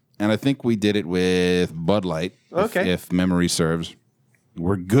Caps, and I think we did it with Bud Light, if memory serves.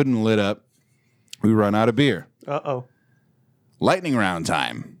 We're good and lit up. We run out of beer. Uh-oh. Lightning round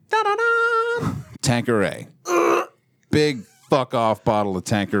time. Da-da-da. Tanqueray. Big fuck off bottle of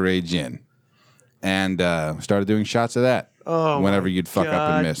Tanqueray gin. And started doing shots of that. Oh, whenever my you'd fuck up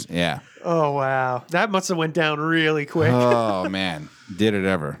God. and miss. Yeah. Oh, wow. That must have went down really quick. Oh, man. Did it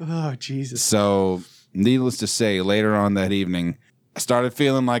ever. Oh, Jesus. So, needless to say, later on that evening, I started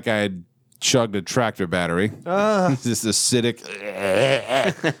feeling like I had chugged a tractor battery. This acidic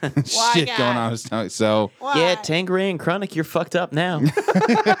shit going on his stomach. So Tanqueray and Chronic, you're fucked up now.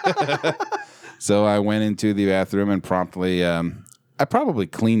 So I went into the bathroom and promptly, I probably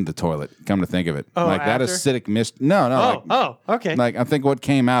cleaned the toilet, come to think of it. Oh, like that after? acidic mist. No. Okay. Like I think what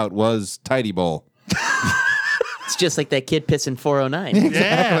came out was Tidy Bowl. It's just like that kid pissing 409.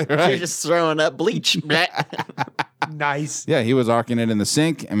 Yeah. You're just throwing up bleach. Nice. Yeah, he was arcing it in the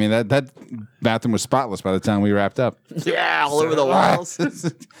sink. I mean, that bathroom was spotless by the time we wrapped up. Yeah, all over the walls.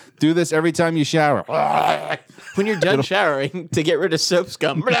 Do this every time you shower. When you're done showering to get rid of soap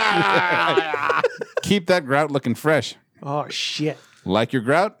scum. Keep that grout looking fresh. Oh, shit. Like your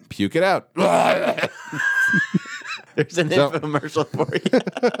grout, puke it out. There's an So- infomercial for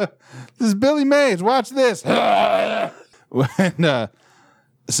you. This is Billy Mays. Watch this.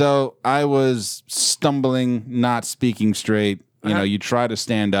 So I was stumbling, not speaking straight. You know, you try to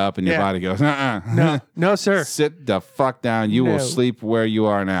stand up and your Yeah. body goes, No, sir. Sit the fuck down. You will No. sleep where you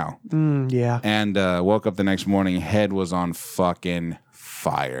are now. Yeah. And woke up the next morning, head was on fucking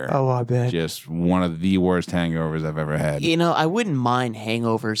fire. Oh, I bet. Just one of the worst hangovers I've ever had. You know, I wouldn't mind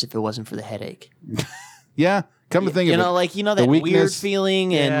hangovers if it wasn't for the headache. Yeah. Come to think You of know, it. like, the that weird weakness-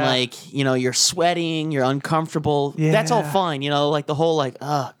 feeling and Yeah. like, you're sweating, you're uncomfortable. That's all Yeah. fine. Like the whole like,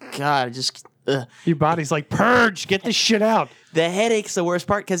 oh God, ugh. Your body's like, purge, get this shit out. The headache's the worst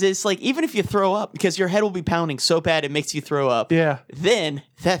part because it's like, even if you throw up, because your head will be pounding so bad it makes you throw up. Yeah. Then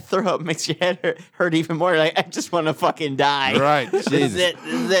that throw up makes your head hurt even more. Like, I just want to fucking die. Right. This is Jesus. it.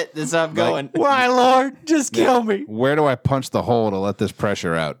 This is it. This is how I'm going. Why, Lord? Just kill me. Where do I punch the hole to let this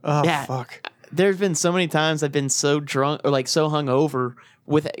pressure out? Oh, Yeah. fuck. There's been so many times I've been so drunk or like so hungover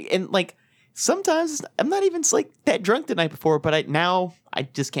and like sometimes I'm not even like that drunk the night before, but I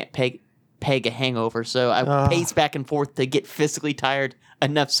just can't peg a hangover. So I pace back and forth to get physically tired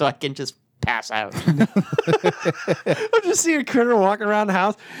enough so I can just pass out. I'm just seeing Critter walking around the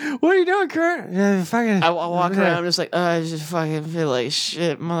house. What are you doing, Critter? Yeah, fucking. I walk around, I'm just like, I just fucking feel like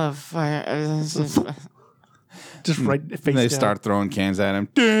shit, motherfucker. Just right face And they down. start throwing cans at him.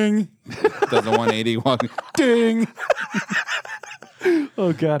 Ding. Does a 180 walking. Ding.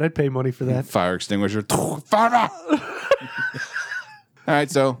 Oh, God, I'd pay money for that. Fire extinguisher. Fire. All right,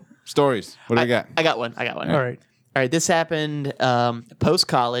 so stories. What do we got? I got one. All right. All right, this happened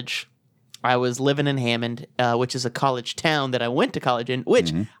post-college. I was living in Hammond, which is a college town that I went to college in,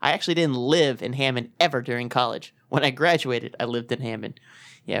 which I actually didn't live in Hammond ever during college. When I graduated, I lived in Hammond.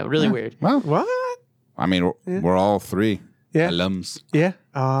 Yeah, really weird. Well, What? I mean, we're all three alums. Yeah.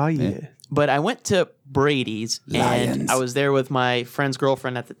 Ah, yeah. But I went to Brady's, Lions. and I was there with my friend's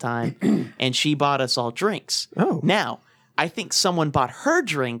girlfriend at the time, and she bought us all drinks. Oh. Now, I think someone bought her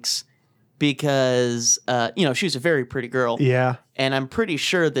drinks because, she was a very pretty girl. Yeah. And I'm pretty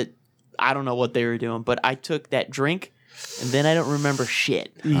sure that, I don't know what they were doing, but I took that drink, and then I don't remember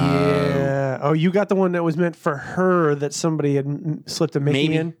shit. Yeah. Oh, you got the one that was meant for her that somebody had slipped a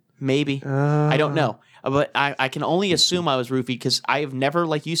Mickey in? Maybe. I don't know. But I can only assume I was roofied because I have never,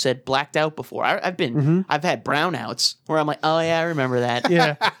 like you said, blacked out before. I've had brownouts where I'm like, oh yeah, I remember that.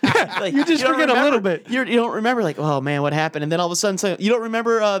 Yeah. Like, You just don't forget a remember- little bit. You don't remember, like, oh man, what happened? And then all of a sudden, you don't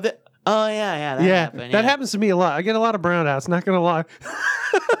remember that. Oh yeah, that happened. That yeah. happens to me a lot. I get a lot of brownouts, not going to lie.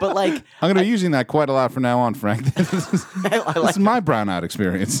 But like, I'm going to be using that quite a lot from now on, Frank. This I like is my brownout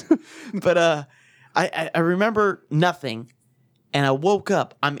experience. But I remember nothing, and I woke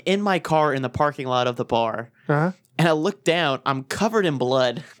up. I'm in my car in the parking lot of the bar, Uh-huh. and I look down. I'm covered in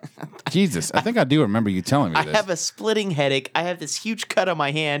blood. Jesus, I think I do remember you telling me I this. have a splitting headache. I have this huge cut on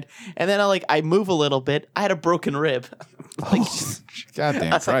my hand, and then I move a little bit. I had a broken rib.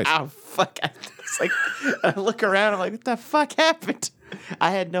 Goddamn I was like, Christ. oh fuck! It's like I look around. I'm like, what the fuck happened?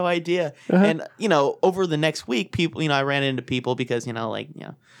 I had no idea. And over the next week, people, I ran into people because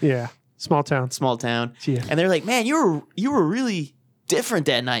Yeah. Small town. small town, Yeah. and they're like, man, you were really different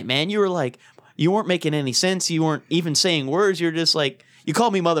that night, man. You were like, you weren't making any sense. You weren't even saying words. You're just like, you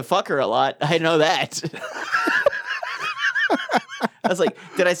called me motherfucker a lot. I know that. I was like,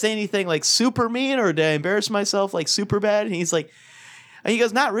 did I say anything like super mean or did I embarrass myself like super bad? And he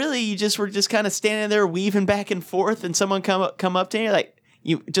goes, not really. You just were just kind of standing there weaving back and forth, and someone come up to you, like,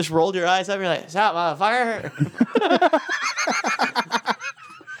 you just rolled your eyes up. You're like, stop, motherfucker.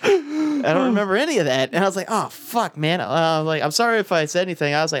 I don't remember any of that. And I was like, oh, fuck, man. I was like, I'm sorry if I said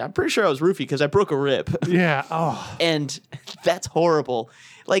anything. I was like, I'm pretty sure I was roofie because I broke a rib. Yeah. Oh. And that's horrible.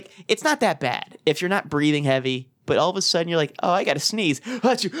 Like, it's not that bad if you're not breathing heavy, but all of a sudden you're like, oh, I got to sneeze. Oh,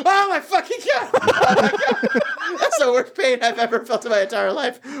 my fucking God. Oh, my God. That's the worst pain I've ever felt in my entire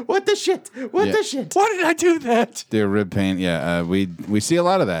life. What the shit? What Yeah. the shit? Why did I do that? Their rib pain, yeah. We see a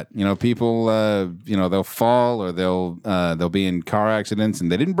lot of that. People, they'll fall or they'll be in car accidents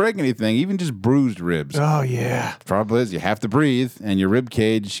and they didn't break anything, even just bruised ribs. Oh, yeah. Trouble is, you have to breathe, and your rib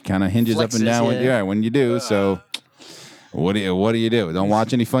cage kind of hinges up and Flexes, down. yeah. When you do. So, what do you do? Don't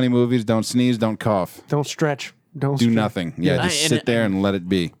watch any funny movies. Don't sneeze. Don't cough. Don't stretch. Don't Do stretch. nothing. Yeah, just sit there and let it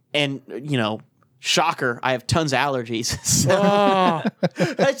be. And, shocker, I have tons of allergies. So Oh,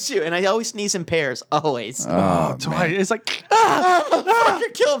 that's you. And I always sneeze in pairs. Always. Oh, twice. It's like,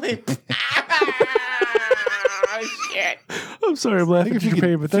 Motherfucker, kill me. Shit. I'm sorry I'm laughing at your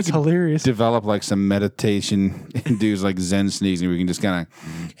pain, but that's hilarious. Develop like some meditation and do like Zen sneezing. We can just kind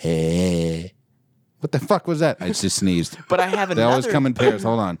of, hey. What the fuck was that? I just sneezed. But I have They always another. come in pairs.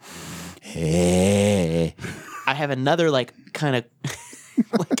 Hold on. Hey. I have another kind of.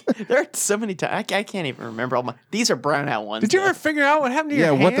 There are so many times I can't even remember all my. These are brownout ones. Did you though. ever figure out what happened to Yeah,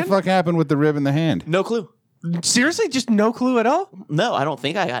 your what the hand? fuck happened with the rib in the hand? No clue. Seriously? Just no clue at all? No, I don't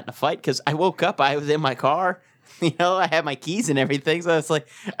think I got in a fight because I woke up. I was in my car. I had my keys and everything. So it's like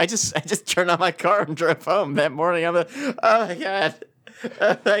I just turned on my car and drove home that morning. I'm like, oh my God.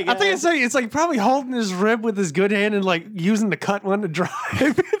 Oh my God. I think it's like probably holding his rib with his good hand and like using the cut one to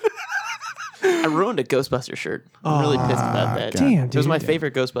drive. I ruined a Ghostbuster shirt. I'm really pissed about that. Damn, It was dude. my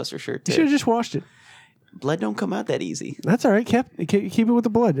favorite Ghostbuster shirt You should have too. just washed it. blood don't come out that easy. That's all right. Keep it with the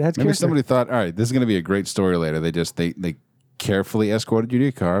blood. That's Maybe character. somebody thought, all right, this is going to be a great story later. They carefully escorted you to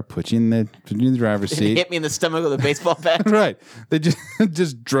your car, put you in the driver's He seat. hit me in the stomach with a baseball bat. Right. They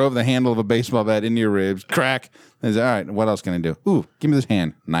just drove the handle of a baseball bat into your ribs. Crack. And said, all right, what else can I do? Ooh, give me this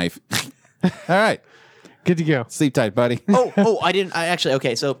hand. Knife. All right. Good to go. Sleep tight, buddy.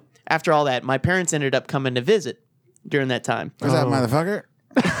 Okay, so after all that, my parents ended up coming to visit during that time. What's that, motherfucker?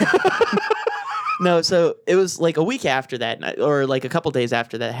 No, so it was like a week after that, or like a couple days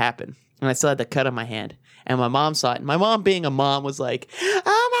after that happened, and I still had the cut on my hand. And my mom saw it. And my mom, being a mom, was like,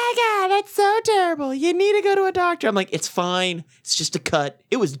 "Oh my God, that's so terrible. You need to go to a doctor." I'm like, "It's fine. It's just a cut.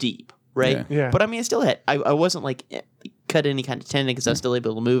 It was deep, right?" Yeah. Yeah. But I mean, I still had. I wasn't like cut any kind of tendon because I was still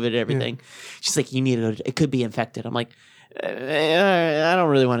able to move it and everything. She's like, "You need to go. It could be infected." I'm like, "I don't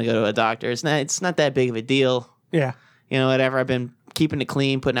really want to go to a doctor. It's not that big of a deal. Yeah. You know, whatever. I've been keeping it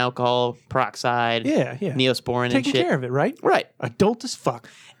clean, putting alcohol, peroxide, Yeah. Neosporin and Taking shit. care of it, right? Right." Adult as fuck.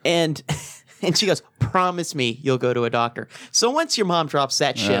 And she goes, "Promise me you'll go to a doctor." So once your mom drops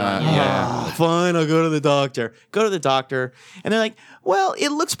that shit on you, fine, I'll go to the doctor. Go to the doctor. And they're like, "Well, it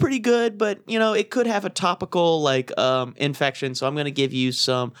looks pretty good, but, it could have a topical, infection, so I'm going to give you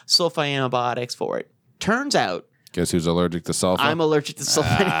some sulfa antibiotics for it." Turns out, Guess who's allergic to sulfur? I'm allergic to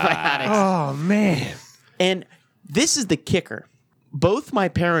sulfa antibiotics. Oh, man. And this is the kicker. Both my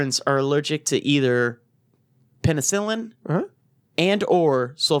parents are allergic to either penicillin Huh? and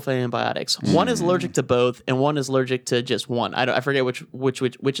or sulfa antibiotics. One is allergic to both, and one is allergic to just one. I forget which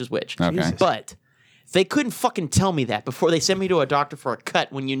is which. Okay. Jesus. But they couldn't fucking tell me that before they sent me to a doctor for a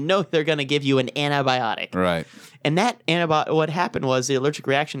cut when they're going to give you an antibiotic. Right. And that antibiotic, what happened was the allergic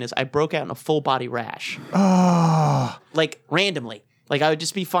reaction is I broke out in a full body rash. Oh. Like randomly. Like I would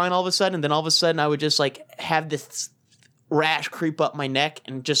just be fine all of a sudden, and then all of a sudden I would just like have this rash creep up my neck,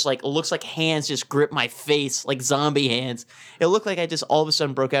 and just like it looks like hands just grip my face like zombie hands. It looked like I just all of a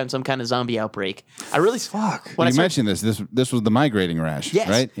sudden broke out in some kind of zombie outbreak. I really Fuck. when You I started, mentioned this was the migrating rash, yes,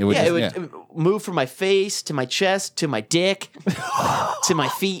 right? it would move from my face to my chest to my dick to my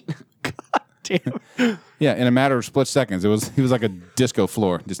feet. Yeah, in a matter of split seconds. He was like a disco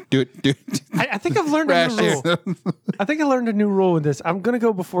floor. Just do it. I think I've learned a new rule. I think I learned a new rule with this. I'm gonna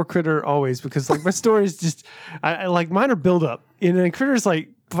go before Critter always because like my story is just I like mine are build up, and then Critter's like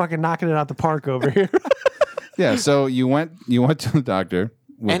fucking knocking it out the park over here. Yeah, so you went to the doctor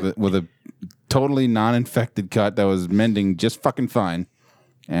with a totally non-infected cut that was mending just fucking fine,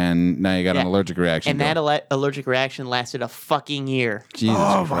 and now you got an allergic reaction. And that allergic reaction lasted a fucking year. Jesus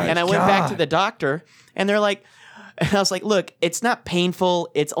Christ. And I went back to the doctor, and they're like, and I was like, "Look, it's not painful.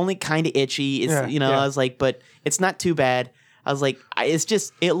 It's only kind of itchy. It's I was like, but it's not too bad." I was like, "It's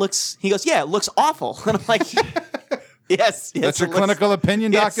just it looks." He goes, "Yeah, it looks awful." And I'm like, "Yes, That's your clinical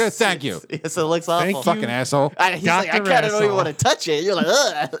opinion, doctor? Thank you. Yes, it looks awful. Thank you. Fucking asshole. He's like, "I Dr. kind of don't even Asshole. want to touch it." You're like,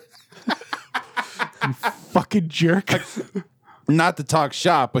 "Ugh." Fucking jerk. Not to talk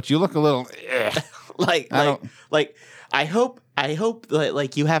shop, but you look a little. I hope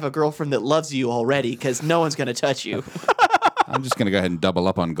like you have a girlfriend that loves you already, because no one's gonna touch you. I'm just gonna go ahead and double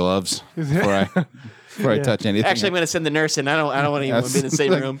up on gloves before I touch anything. Actually, I'm gonna send the nurse in. I don't want anyone to be in the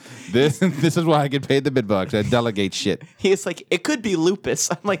same room. This is why I get paid the big bucks. I delegate shit. He's like, "It could be lupus."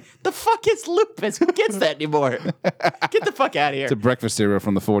 I'm like, "The fuck is lupus? Who gets that anymore? Get the fuck out of here." It's a breakfast cereal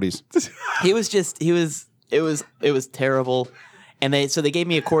from the 40s. It was terrible. And they gave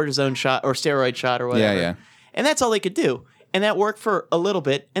me a cortisone shot or steroid shot or whatever. Yeah. And that's all they could do. And that worked for a little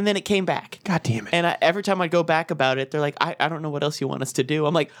bit, and then it came back. God damn it. And every time I go back about it, they're like, I don't know what else you want us to do.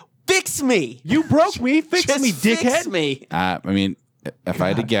 I'm like, "Fix me. You broke me. Fix Just me, fix dickhead. me." I mean, if I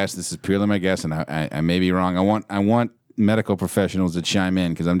had to guess, this is purely my guess, and I may be wrong. I want medical professionals to chime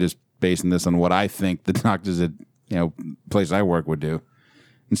in, because I'm just basing this on what I think the doctors at place I work would do.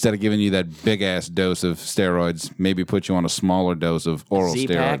 Instead of giving you that big ass dose of steroids, maybe put you on a smaller dose of oral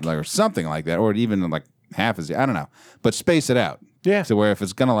Z-Pack. steroid, or something like that, or even like half as I don't know, but space it out. Yeah. So where if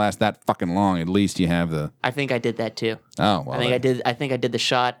it's gonna last that fucking long, at least you have the. I think I did that too. Oh well. I think I did the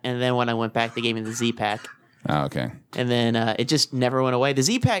shot, and then when I went back, they gave me the Z-Pack. Oh, okay. And then it just never went away. The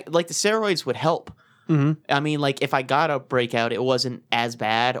Z-Pack, like the steroids would help. Mm-hmm. I mean, like if I got a breakout, it wasn't as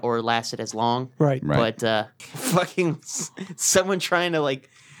bad or lasted as long. Right. But fucking someone trying to like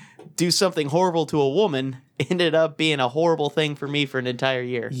do something horrible to a woman ended up being a horrible thing for me for an entire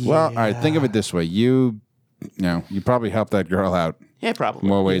year. Well, all right. Think of it this way: you probably helped that girl out Yeah, probably.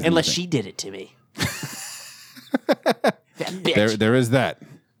 more ways. Unless than you she did it to me. That bitch. think. There is that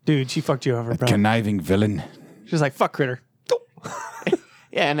Dude, she fucked you over, bro. conniving villain. She's like, fuck Critter.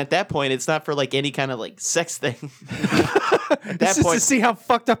 Yeah, and at that point, it's not for like any kind of like sex thing. At This that is point, to see how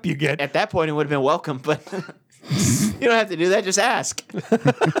fucked up you get. at that point, it would have been welcome, but you don't have to do that. Just ask.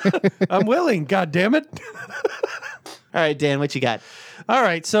 I'm willing. God damn it. All right, Dan, what you got? All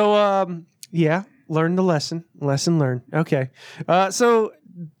right. So, yeah, learn the lesson. Lesson learned. Okay. So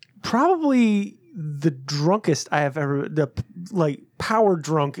probably the drunkest I have ever, power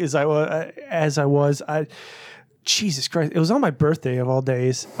drunk as I was. Jesus Christ. It was on my birthday of all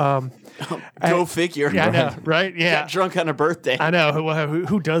days. Go figure. Yeah, I know, right? Yeah. Got drunk on a birthday. I know.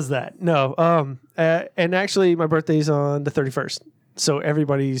 Who does that? No. And actually, my birthday's on the 31st. So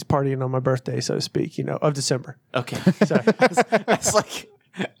everybody's partying on my birthday, so to speak, of December. Okay. Sorry. That's like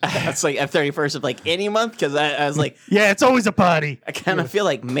at 31st of like any month, because I was like, Yeah, it's always a party. I kind of feel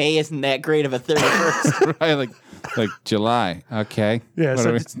like May isn't that great of a 31st. Right, like July. Okay. Yeah, What so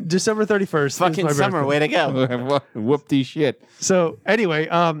are we- it's December 31st. is Fucking my summer, birthday. way to go. Whoop-de shit. So anyway,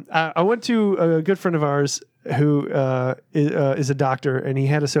 I went to a good friend of ours who is a doctor, and he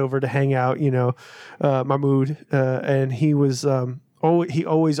had us over to hang out. Mahmood, and he was. He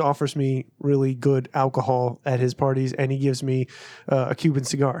always offers me really good alcohol at his parties, and he gives me a Cuban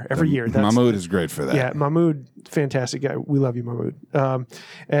cigar every year. Mahmood is great for that. Yeah, Mahmood, fantastic guy. We love you, Mahmood.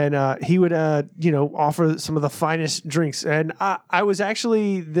 And he would, offer some of the finest drinks. And I was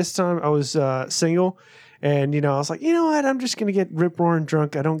actually, this time I was single. And, I was like, you know what? I'm just going to get rip-roaring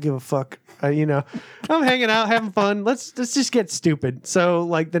drunk. I don't give a fuck. I'm hanging out, having fun. Let's just get stupid. So,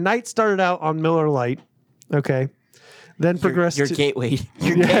 the night started out on Miller Lite. Okay. Then progressed Your to... gateway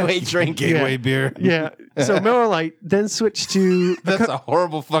drink. Gateway beer. Yeah. So Miller Lite, then switched to... That's a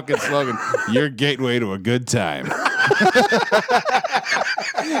horrible fucking slogan. Your gateway to a good time.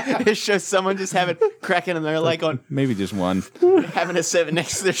 It shows someone just cracking in there like on Maybe just one. having a sip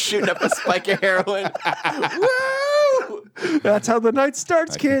next to their shooting up a spike of heroin. Woo! That's how the night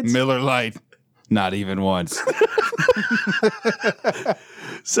starts, kids. Miller Lite. Not even once.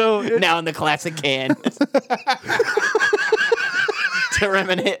 So Now in the classic can. To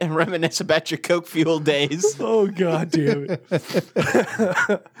reminisce about your Coke fueled days. Oh, God damn it.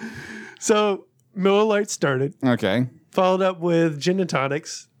 So Miller Lite started, Okay. followed up with gin and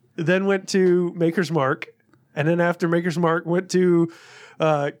tonics, then went to Maker's Mark, and then after Maker's Mark went to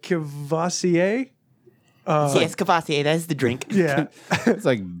Cavassier. Yes, Cavassier, that is the drink. Yeah. It's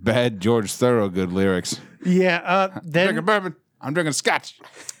like bad George Thorogood lyrics. Yeah. Drinking Then bourbon. I'm drinking scotch.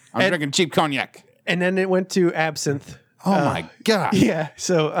 I'm drinking cheap cognac. and then it went to absinthe. Oh my God. Yeah.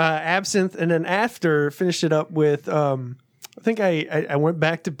 So absinthe, and then after finished it up with I think I went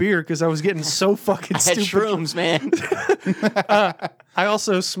back to beer because I was getting so fucking I had stupid. shrooms, man. I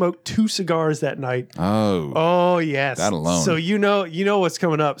also smoked 2 cigars that night. Oh. Oh yes, That alone. So you know what's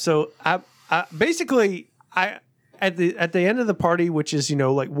coming up. So I basically at the end of the party, which is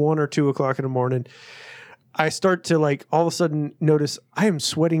 1 or 2 o'clock in the morning, I start to all of a sudden notice I am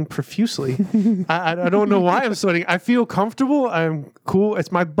sweating profusely. I don't know why I'm sweating. I feel comfortable. I'm cool.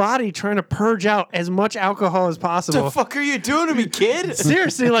 It's my body trying to purge out as much alcohol as possible. The fuck are you doing to me, kid?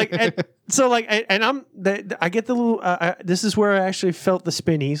 Seriously, I get the little. This is where I actually felt the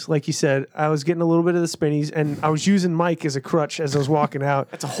spinnies, like you said. I was getting a little bit of the spinnies, and I was using Mike as a crutch as I was walking out.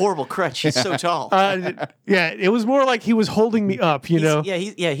 That's a horrible crutch. He's so tall. Yeah, it was more like he was holding me up, you know.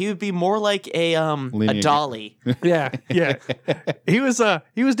 He would be more like a dolly. Yeah. He was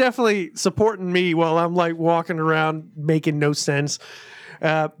definitely supporting me while I'm walking around making no sense.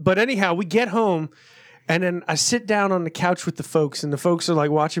 But anyhow, we get home. And then I sit down on the couch with the folks, and the folks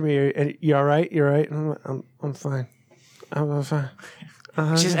are watching me. And you all right? You're right. I'm fine. I'm fine.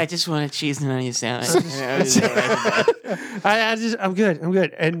 I just want a cheese and onion sandwich. I'm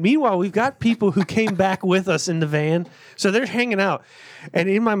good. And meanwhile, we've got people who came back with us in the van, so they're hanging out. And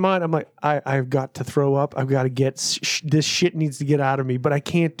in my mind, I'm like, I've got to throw up. I've got to get this shit needs to get out of me, but I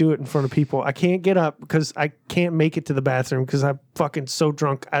can't do it in front of people. I can't get up because I can't make it to the bathroom because I'm fucking so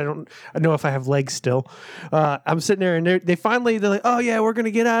drunk. I know if I have legs still. I'm sitting there, and they're like, oh yeah, we're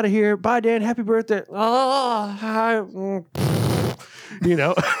gonna get out of here. Bye, Dan. Happy birthday. Oh, hi.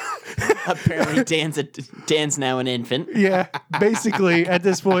 Apparently, Dan's now an infant. Yeah, basically at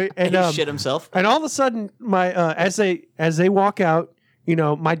this point, and He shit himself. And all of a sudden, my as they walk out,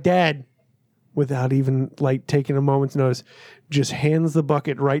 my dad, without even taking a moment's notice, just hands the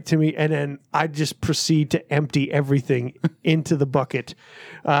bucket right to me, and then I just proceed to empty everything into the bucket.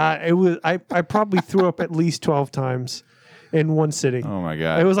 I probably threw up at least 12 times in one sitting. Oh my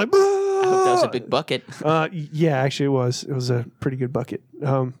God. It was like. I hope that was a big bucket. Yeah, actually, it was. It was a pretty good bucket.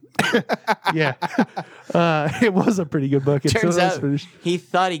 Yeah, it was a pretty good bucket. Turns so that was out finished. he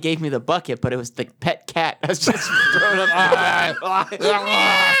thought he gave me the bucket, but it was the pet cat. I was just throwing up.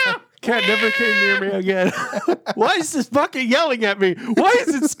 cat never came near me again. Why is this bucket yelling at me? Why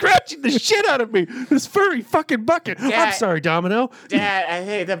is it scratching the shit out of me? This furry fucking bucket. I'm Cat. sorry, Domino. Dad, I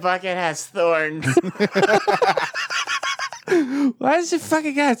think the bucket has thorns. Why does it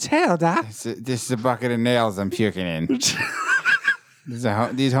fucking got a tail, Doc? This is a bucket of nails I'm puking in.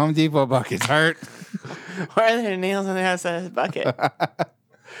 These Home Depot buckets hurt. Why are there nails on the outside of the bucket?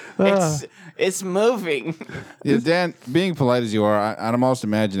 It's moving. Yeah, Dan, being polite as you are, I'm also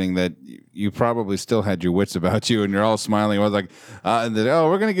imagining that you probably still had your wits about you, and you're all smiling. I was like,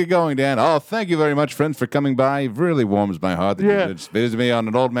 we're going to get going, Dan. Oh, thank you very much, friends, for coming by. It really warms my heart that you just visited me on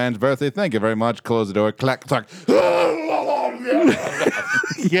an old man's birthday. Thank you very much. Close the door. Clack, clack.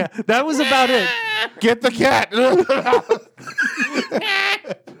 Yeah, that was about it. Get the cat.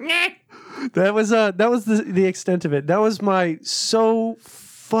 That was the extent of it. That was my so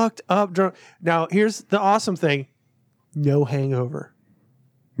fucked up drunk. Now here's the awesome thing: no hangover.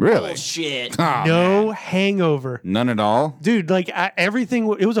 Really? Shit. Oh, No man. hangover. None at all? Dude, like everything,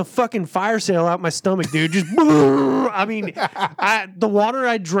 it was a fucking fire sale out my stomach, dude. Just, I mean, the water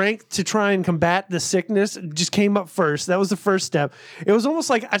I drank to try and combat the sickness just came up first. That was the first step. It was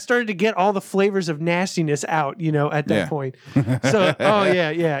almost like I started to get all the flavors of nastiness out, at that point. So,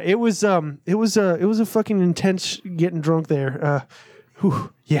 it was a fucking intense getting drunk there.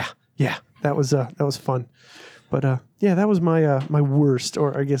 That was fun. But that was my my worst,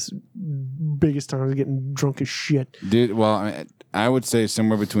 or I guess biggest time. I was getting drunk as shit. Dude, well, I would say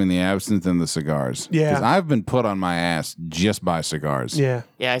somewhere between the absinthe and the cigars. Yeah. 'Cause I've been put on my ass just by cigars. Yeah.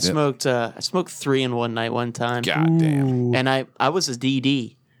 Yeah, I smoked 3 in one night one time. God damn. And I was a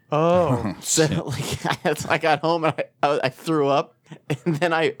DD. Oh. So like I got home and I threw up, and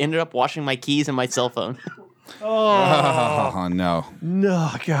then I ended up washing my keys and my cell phone. Oh, no.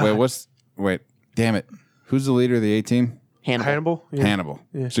 No, God. Wait, damn it. Who's the leader of the A-team? Hannibal? Yeah. Hannibal.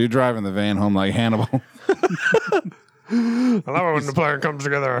 Yeah. So you're driving the van home like Hannibal. I love it when the player comes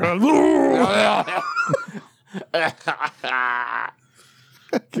together.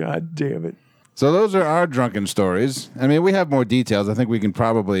 God damn it. So those are our drunken stories. I mean, we have more details. I think we can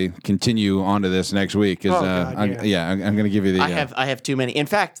probably continue on to this next week. 'Cause, God, I'm going to give you the... I have too many. In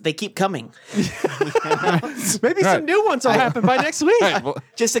fact, they keep coming. Maybe some new ones will happen by next week.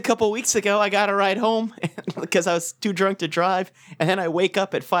 Just a couple weeks ago, I got a ride home because I was too drunk to drive, and then I wake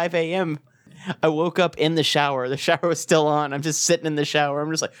up at 5 a.m. I woke up in the shower. The shower was still on. I'm just sitting in the shower. I'm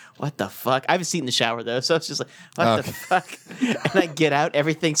just like, what the fuck? I haven't seen the shower though, so it's just like, what the fuck? And I get out,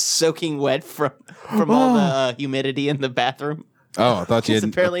 everything's soaking wet from all the humidity in the bathroom. Oh, I thought you had...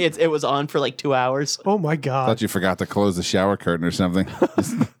 Apparently, it was on for like 2 hours. Oh my I God. thought you forgot to close the shower curtain or something.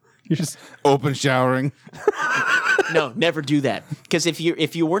 You're just open showering. No, never do that. Because if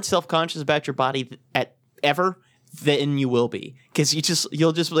you weren't self-conscious about your body ever, then you will be. Because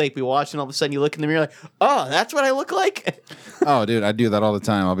you'll just like be watching, all of a sudden you look in the mirror like, oh, that's what I look like? Oh, dude, I do that all the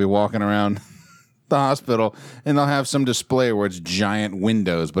time. I'll be walking around the hospital, and they'll have some display where it's giant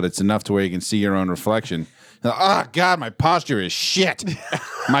windows, but it's enough to where you can see your own reflection. Oh, God, my posture is shit.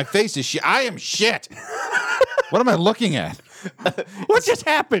 My face is shit. I am shit. What am I looking at? What just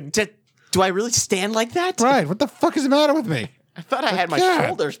happened? Do I really stand like that? Right. What the fuck is the matter with me? I thought I had my God.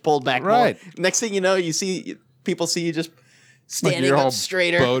 shoulders pulled back Right. more. Next thing you know, people see you just standing You're up all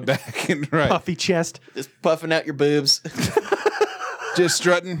straighter, bowed back and right. Puffy chest. just puffing out your boobs. Just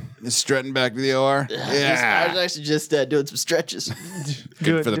strutting back to the OR. I Yeah. was actually just doing some stretches.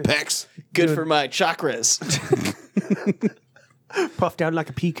 Good for the pecs. Good for my chakras. Puffed out like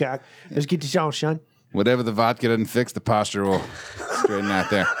a peacock. Let's get this on, son. Whatever the vodka doesn't fix, the posture will straighten out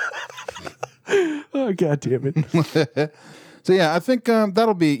there. Oh, God damn it. So yeah, I think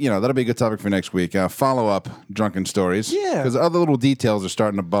that'll be a good topic for next week. Follow up drunken stories. Yeah. Because other little details are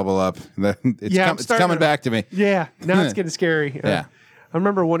starting to bubble up. It's coming back to me. Yeah, now it's getting scary. Yeah. I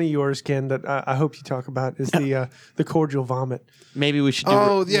remember one of yours, Ken, that I hope you talk about is the cordial vomit. Maybe we should do.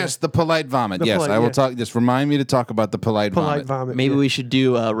 Oh yes, the polite vomit. Yes, polite, I will yeah. talk. Just remind me to talk about the polite Polite vomit. vomit. Maybe yeah. we should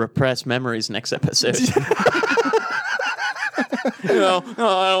do repressed memories next episode. No, I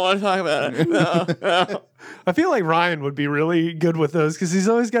don't want to talk about it. No. I feel like Ryan would be really good with those because he's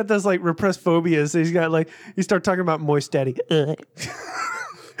always got those like repressed phobias. He's got like, you start talking about moist daddy.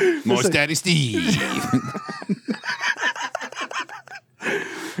 Moist Daddy Steve.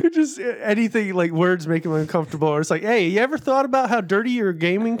 Just anything like words make him uncomfortable. Or it's like, hey, you ever thought about how dirty your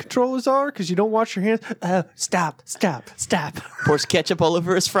gaming controllers are because you don't wash your hands? Stop. Pours ketchup all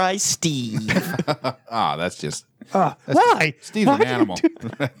over his fries. Steve. That's just Why? Steve's Why an do you animal.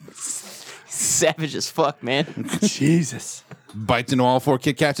 do- Savage as fuck, man. Jesus. Bites into all 4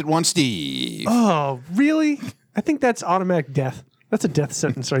 Kit Kats at once. Steve. Oh, really? I think that's automatic death. That's a death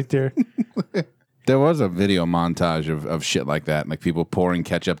sentence right there. There was a video montage of shit like that, like people pouring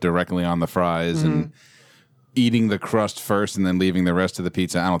ketchup directly on the fries and eating the crust first and then leaving the rest of the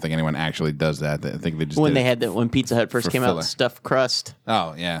pizza. I don't think anyone actually does that. I think they just When did they it. had that, when Pizza Hut first for came filler. out, stuffed crust.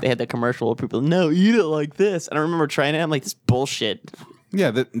 Oh, yeah. They had that commercial where people, no, eat it like this. And I remember trying it. I'm like, this bullshit.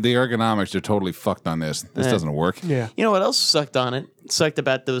 Yeah, the ergonomics are totally fucked on this. This doesn't work. Yeah. You know what else sucked on it? Sucked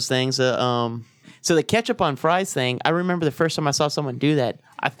about those things. So the ketchup on fries thing. I remember the first time I saw someone do that.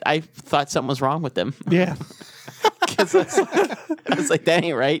 I thought something was wrong with them. Yeah. Because I was like, that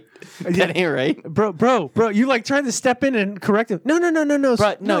ain't right. That ain't right. Bro, you like trying to step in and correct him. No,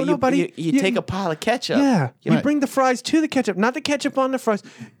 Bro, no, buddy. you take a pile of ketchup. Yeah. You Right. bring the fries to the ketchup, not the ketchup on the fries.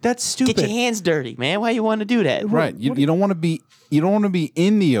 That's stupid. Get your hands dirty, man. Why you want to do that? Right. You don't want to be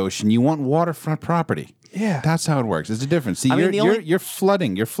in the ocean. You want waterfront property. Yeah. That's how it works. It's a difference. See, I mean, you're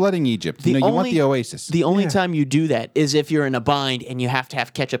flooding Egypt. You want the oasis. The only Yeah. time you do that is if you're in a bind and you have to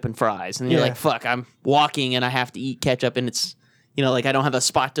have ketchup and fries, and you're Yeah. like, "Fuck, I'm walking and I have to eat ketchup, and it's, like I don't have a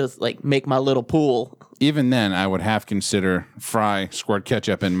spot to like make my little pool." Even then, I would half consider fry, squirt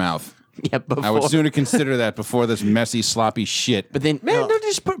ketchup in mouth. Yeah, before. I would sooner consider that before this messy, sloppy shit. But then, Man, don't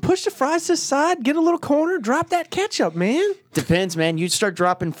just push the fries to the side, get a little corner, drop that ketchup, man. depends, man. You start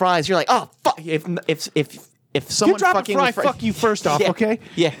dropping fries, you're like, "Oh fuck!" If someone You drop a fucking fry, with fuck you first off, Yeah, okay?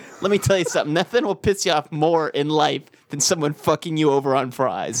 Yeah. Let me tell you something. Nothing will piss you off more in life than someone fucking you over on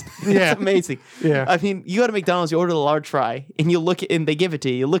fries. Yeah. It's amazing. Yeah. I mean, you go to McDonald's, you order the large fry, and you look at, and they give it to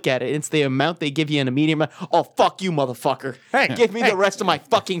you. You look at it. It's the amount they give you in a medium. Oh, fuck you, motherfucker. Hey, give me the rest of my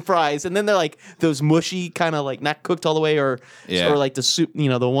fucking fries. And then they're like those mushy, kind of like not cooked all the way, or like the soup.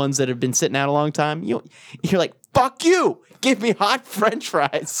 The ones that have been sitting out a long time. You're like, fuck you. Give me hot French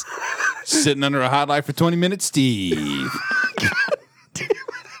fries. Sitting under a hot light for 20 minutes, Steve.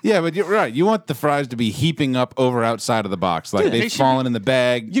 Yeah, but you're right. You want the fries to be heaping up over outside of the box. Like they've fallen in the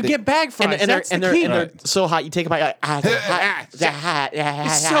bag. You get bag fries. That's the key. They're so hot. You take a bite.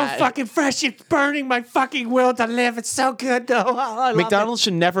 It's so fucking fresh. It's burning my fucking will to live. It's so good, though. Oh, I love McDonald's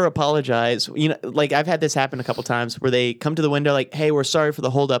should never apologize. Like I've had this happen a couple times where they come to the window like, "Hey, we're sorry for the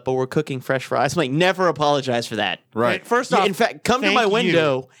holdup, but we're cooking fresh fries." I'm like, never apologize for that. Right. First Yeah, off, in fact, come to thank my you.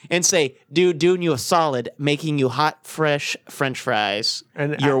 window and say, "Dude, doing you a solid, making you hot, fresh French fries.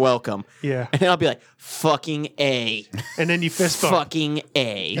 And You're welcome." Yeah. And then I'll be like, "Fucking A, And then you fist bump. fucking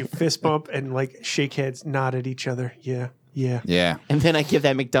A." Fist bump and like shake heads, nod at each other. Yeah. Yeah. And then I give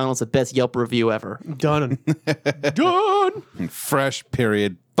that McDonald's the best Yelp review ever. Done. Done. Fresh,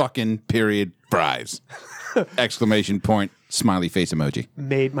 period, fucking, period, fries. Exclamation point, smiley face emoji.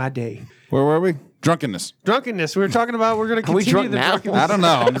 Made my day. Where were we? Drunkenness. Drunkenness. We were talking about we're going to Are we continue drunk the now? drunkenness. I don't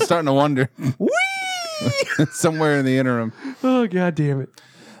know. I'm starting to wonder. Somewhere in the interim. Oh, God damn it.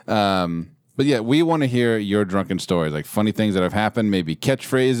 But yeah, we want to hear your drunken stories, like funny things that have happened, maybe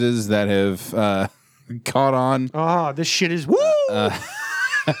catchphrases that have caught on. Oh, this shit is woo.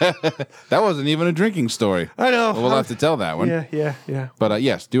 That wasn't even a drinking story. I know. We'll have to tell that one. Yeah. But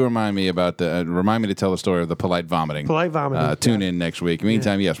yes, do remind me about remind me to tell the story of the polite vomiting. Polite vomiting. Tune in next week.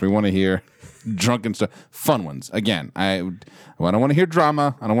 Meantime, yes, we want to hear drunken stuff, fun ones. Again, I don't want to hear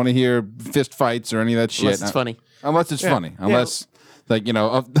drama. I don't want to hear fist fights or any of that shit. Unless it's funny. Unless it's funny. Unless,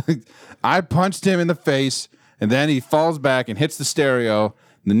 I punched him in the face, and then he falls back and hits the stereo.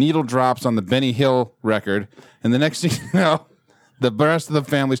 The needle drops on the Benny Hill record, and the next thing you know, the rest of the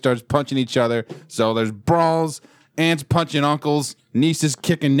family starts punching each other. So there's brawls, aunts punching uncles, nieces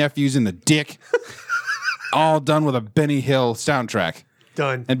kicking nephews in the dick. All done with a Benny Hill soundtrack.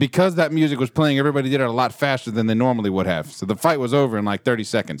 Done. And because that music was playing, everybody did it a lot faster than they normally would have. So the fight was over in like 30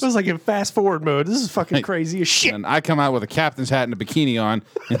 seconds. It was like in fast forward mode. This is fucking crazy as shit. And I come out with a captain's hat and a bikini on.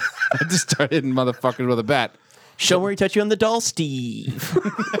 And I just start hitting motherfuckers with a bat. Show where he touched you on the doll, Steve.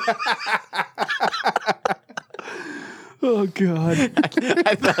 Oh, God. I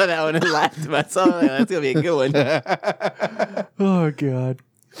thought of that one and laughed to myself. That's going to be a good one. Oh, God.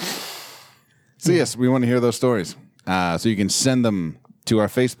 So yes, we want to hear those stories. So you can send them to our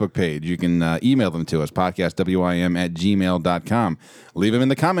Facebook page. You can email them to us, podcastwim@gmail.com. Leave them in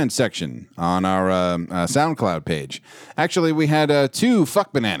the comments section on our SoundCloud page. Actually, we had 2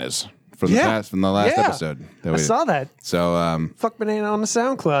 fuck bananas from the last episode. I saw that. So Fuck banana on the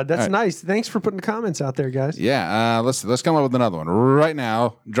SoundCloud. That's nice. Thanks for putting the comments out there, guys. yeah, let's come up with another one right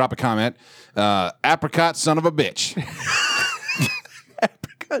now. Drop a comment. Apricot son of a bitch.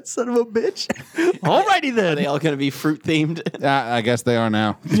 God, son of a bitch. Alrighty Are then. they all going to be fruit themed? I guess they are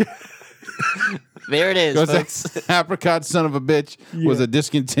now. There it is, Because folks. apricot son of a bitch was a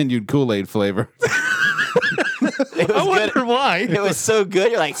discontinued Kool-Aid flavor. It was I wonder good. why. It was so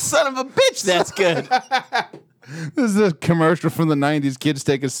good. You're like, son of a bitch, that's good. This is a commercial from the 90s. Kids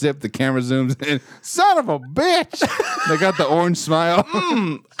take a sip. The camera zooms in. Son of a bitch. They got the orange smile.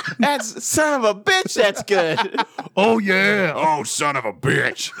 That's son of a bitch. That's good. Oh, yeah. Oh, son of a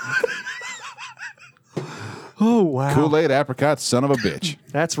bitch. Oh, wow. Kool-Aid apricot, son of a bitch.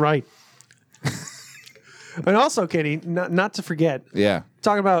 That's right. And also, Katie, not to forget, Yeah.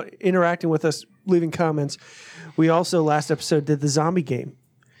 talking about interacting with us, leaving comments, we also last episode did the zombie game.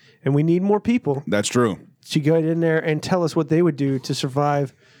 And we need more people That's true. to go in there and tell us what they would do to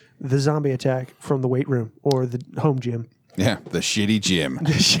survive the zombie attack from the weight room or the home gym. Yeah, the shitty gym.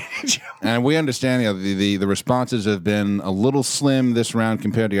 And we understand the responses have been a little slim this round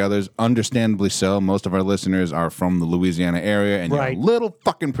compared to others. Understandably so. Most of our listeners are from the Louisiana area, and Right. you're a little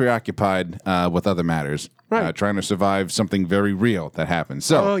fucking preoccupied with other matters, Right. trying to survive something very real that happened.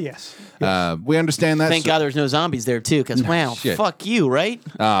 So, Oh, yes. we understand that. Thank God there's no zombies there too, because wow, shit. fuck you, right?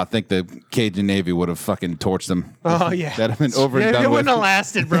 I think the Cajun Navy would have fucking torched them. Oh, yeah. That'd have been over and It done with. wouldn't have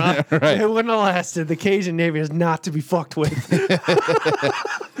lasted, bro. Right. It wouldn't have lasted. The Cajun Navy is not to be fucked with.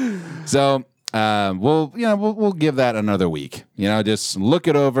 So we'll give that another week. Just look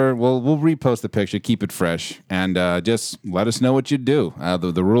it over. We'll repost the picture, keep it fresh, and just let us know what you do.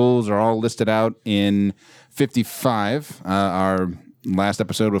 The rules are all listed out in 55, our last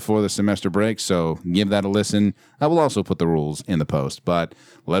episode before the semester break. So give that a listen. I will also put the rules in the post, but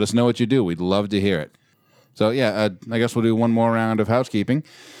let us know what you do. We'd love to hear it. So I guess we'll do one more round of housekeeping.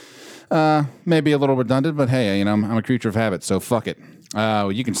 Maybe a little redundant, but hey, I'm a creature of habit, so fuck it.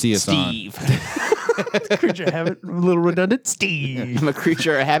 You can see us Steve. Creature habit, a little redundant. Steve. I'm a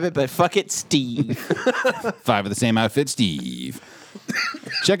creature of habit, but fuck it, Steve. on 5 of the same outfit, Steve.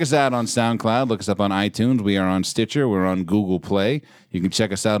 Check us out on SoundCloud. Look us up on iTunes. We are on Stitcher. We're on Google Play. You can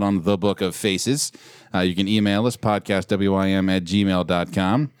check us out on The Book of Faces. You can email us,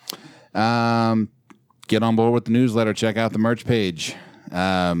 podcastwim@gmail.com. Get on board with the newsletter. Check out the merch page.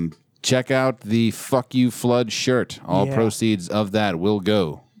 Check out the Fuck You Flood shirt. All Yeah. proceeds of that will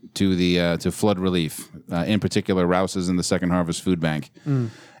go to the to flood relief, in particular Rouse's and the Second Harvest Food Bank.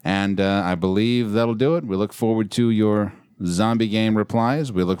 And I believe that'll do it. We look forward to your zombie game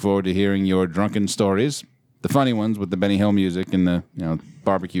replies. We look forward to hearing your drunken stories, the funny ones with the Benny Hill music and the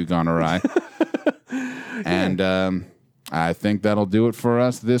barbecue gone awry. And I think that'll do it for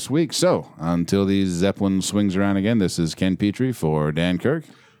us this week. So until the Zeppelin swings around again, this is Ken Petrie for Dan Kirk,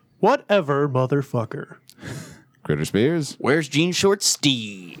 Whatever, motherfucker. Critter Spears. Where's Jean Short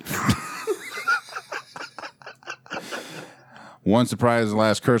Steve? One surprise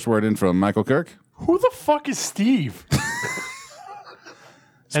last curse word in from Michael Kirk. Who the fuck is Steve?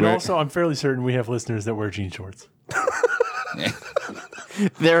 And Swear- also, I'm fairly certain we have listeners that wear jean shorts.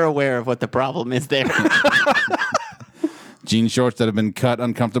 They're aware of what the problem is there. Jean shorts that have been cut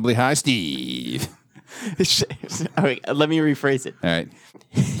uncomfortably high, Steve. All right, let me rephrase it. All right.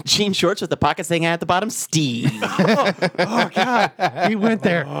 Jean shorts with the pockets hanging out at the bottom, Steve. Oh, God. He went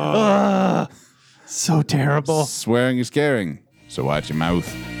there. Ugh. So terrible. Swearing is caring, so watch your mouth.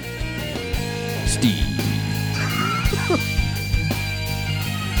 Steve.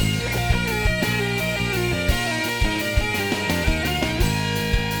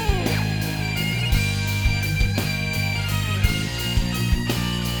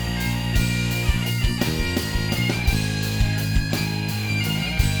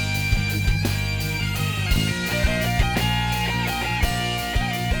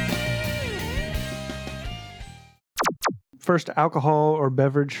 First alcohol or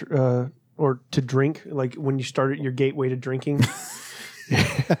beverage or to drink, like when you started your gateway to drinking.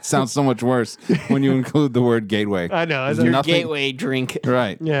 Sounds so much worse when you include the word gateway. I know. There's Your nothing- gateway drink.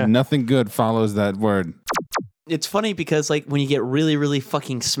 Right. Yeah. Nothing good follows that word. It's funny because like when you get really, really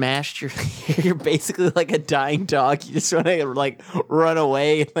fucking smashed, you're basically like a dying dog. You just want to like run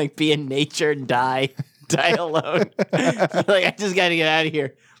away and like be in nature and die alone. You're like, I just got to get out of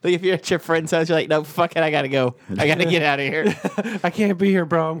here. Like if you're at your friend's house, you're like, no, fuck it, I gotta go. I gotta get out of here. I can't be here,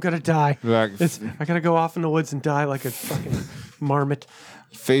 bro. I'm going to die. Like, I got to go off in the woods and die like a fucking marmot.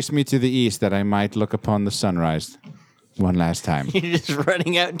 face me to the east that I might look upon the sunrise one last time. You're just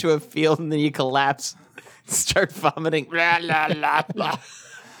running out into a field and then you collapse, start vomiting. La, la, la, la,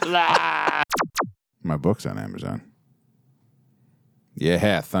 la. My book's on Amazon.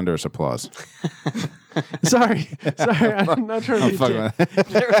 Yeah, thunderous applause. Sorry. I'm not trying to be a Fuck dick.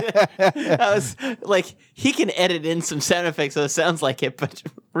 that. I was like, he can edit in some sound effects so it sounds like it, but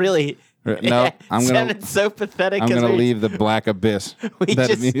really, No, I'm it gonna sounded so pathetic. I'm 'cause gonna we- leave the black abyss. We that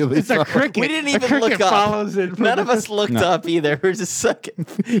just- immediately It's a follows. cricket. We didn't A even cricket look up. follows it from None of the- us looked up either. We're just sucking.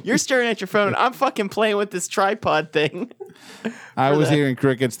 You're staring at your phone. I'm fucking playing with this tripod thing. I was hearing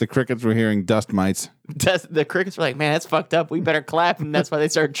crickets. The crickets were hearing dust mites. The crickets were like, man, that's fucked up. We better clap. And that's why they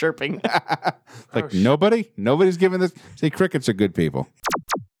started chirping. Like, nobody's giving this. See, crickets are good people.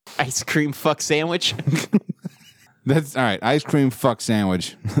 Ice cream fuck sandwich. That's all right. Ice cream fuck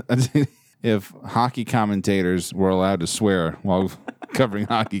sandwich. If hockey commentators were allowed to swear while covering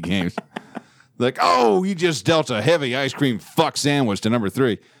hockey games, like, oh, you just dealt a heavy ice cream fuck sandwich to number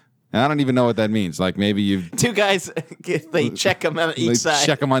 3. And I don't even know what that means. Like maybe you Two guys, they check them on each side.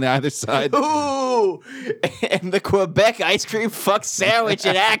 check them on either side. Ooh, and the Quebec ice cream fuck sandwich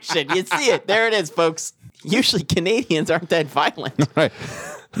in action. You see it. There it is, folks. Usually Canadians aren't that violent. Right.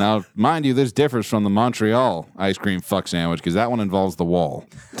 Now, mind you, this differs from the Montreal ice cream fuck sandwich because that one involves the wall.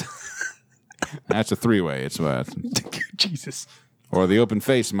 That's a 3-way. It's Jesus. or the open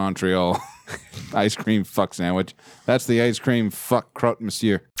face Montreal ice cream fuck sandwich. That's the ice cream fuck crotte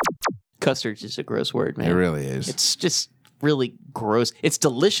monsieur. Custard's just a gross word, man. It really is. It's just really gross. It's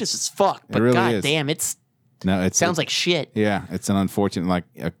delicious as fuck, but really god is. damn, it sounds like shit. Yeah, it's an unfortunate like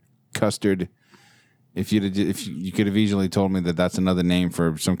a custard. If you could have easily told me that that's another name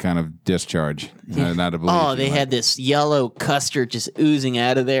for some kind of discharge, not a believe. Oh, they had this yellow custard just oozing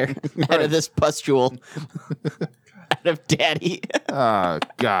out of there, out of this pustule, out of Daddy. Oh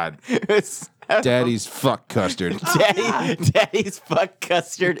God, Daddy's fuck custard. Daddy's fuck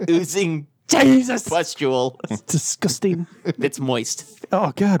custard oozing Jesus. pustule. It's disgusting. It's moist.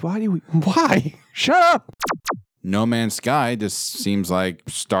 Oh God, why? Shut up. No Man's Sky just seems like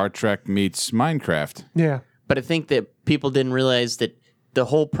Star Trek meets Minecraft. Yeah. But I think that people didn't realize that the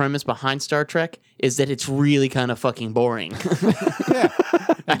whole premise behind Star Trek is that it's really kind of fucking boring.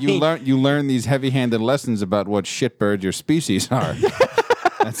 You learn these heavy-handed lessons about what shitbirds your species are.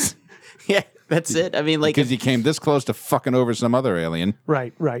 Yeah, that's it. I mean, like, Because you came this close to fucking over some other alien.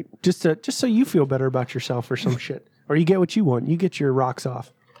 Right. Just so you feel better about yourself or some shit, or you get what you want. You get your rocks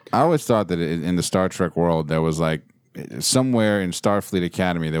off. I always thought that in the Star Trek world, there was like somewhere in Starfleet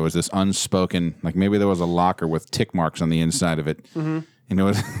Academy, there was this unspoken, like maybe there was a locker with tick marks on the inside of it. Mm-hmm. And it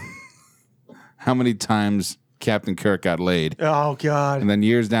was how many times Captain Kirk got laid. Oh God. And then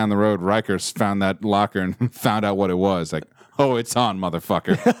years down the road, Riker found that locker and found out what it was. Like, oh, it's on,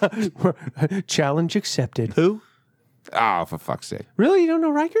 motherfucker. Challenge accepted. who? Oh, for fuck's sake. Really? You don't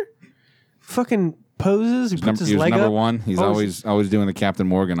know Riker? Fucking poses. He puts his He was leg number up. one. He's always doing the Captain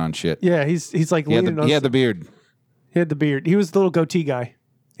Morgan on shit. Yeah, he's like He had leaning on. he had the beard. He had the beard. He was the little goatee guy.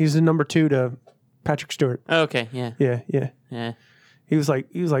 He was the number 2 to Patrick Stewart. Okay, yeah. Yeah. He was like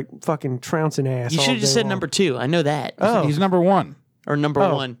fucking trouncing ass. You all should have just day said long. number 2. I know that. Oh. He's number one. Or number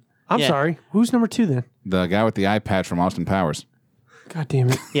Oh. 1. I'm Yeah. sorry. Who's number 2 then? The guy with the eye patch from Austin Powers. God damn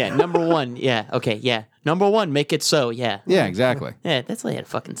it. Yeah, number 1. Yeah, okay, yeah. Number 1, make it so, yeah. Yeah, exactly. Yeah, that's what he had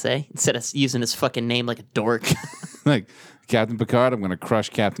to fucking say. Instead of using his fucking name like a dork. Like, Captain Picard, I'm going to crush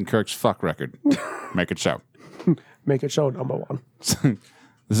Captain Kirk's fuck record. Make it so. Make it show number 1.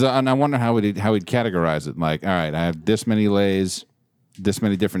 So, and I wonder how he'd categorize it. Like, all right, I have this many lays, this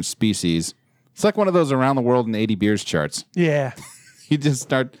many different species. It's like one of those around the world in 80 beers charts. Yeah. You just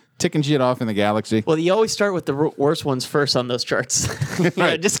start ticking shit off in the galaxy. Well, you always start with the worst ones first on those charts.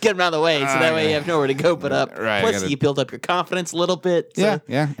 Just get them out of the way, so that way you have nowhere to go but up. Right, Plus, you build up your confidence a little bit. Yeah.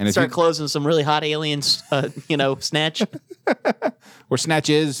 And if Start you, closing some really hot aliens, snatch. or snatch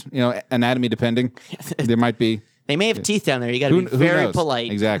is, anatomy depending. There might be. They may have teeth down there. You got to be very knows?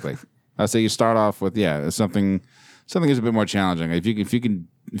 polite. Exactly. I'll say you start off with something is a bit more challenging. If you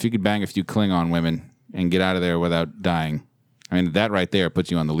could bang a few Klingon women and get out of there without dying, I mean that right there puts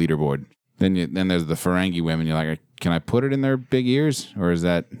you on the leaderboard. Then there's the Ferengi women. You're like, can I put it in their big ears, or is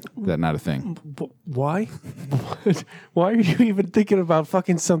that not a thing? Why? Why are you even thinking about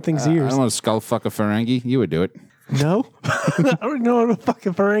fucking something's I ears? don't want to skull fuck a Ferengi. You would do it. No? I don't know what a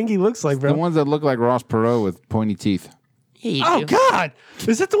fucking Ferengi looks like, The bro. ones that look like Ross Perot with pointy teeth. Yeah, you Oh do. God!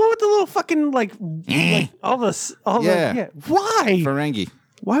 Is that the one with the little fucking like all the Yeah. Why? Ferengi.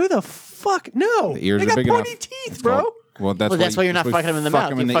 Why the fuck? No. The ears they are got big pointy enough. teeth, bro. Well, That's why you're not fucking them in the mouth.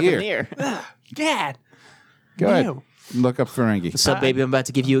 You're fucking in the ear. Dad. Go ahead. Ew. Look up Ferengi. What's up, baby? I'm about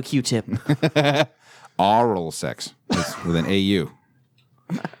to give you a Q-tip. Oral sex with an AU.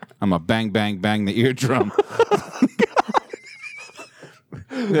 I'm a bang, bang, bang the eardrum.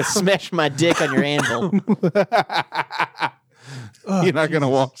 I'm gonna smash my dick on your anvil. You're not going to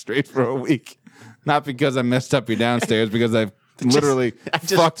walk straight for a week. Not because I messed up your downstairs, because I've literally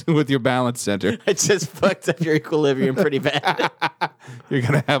fucked with your balance center. I just fucked up your equilibrium pretty bad. You're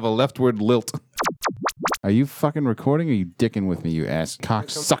going to have a leftward lilt. Are you fucking recording or are you dicking with me, you ass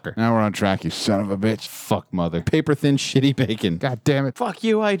cocksucker? Now we're on track, you son of a bitch. Fuck mother. Paper thin shitty bacon. God damn it. Fuck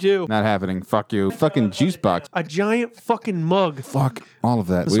you, I do. Not happening. Fuck you. Fucking juice box. A giant fucking mug. Fuck all of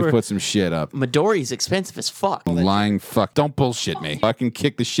that. We've put some shit up. Midori's expensive as fuck. Lying fuck. Don't bullshit me. Fucking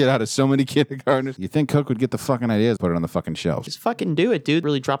kick the shit out of so many kindergartners. You think Cook would get the fucking ideas? Put it on the fucking shelf. Just fucking do it, dude.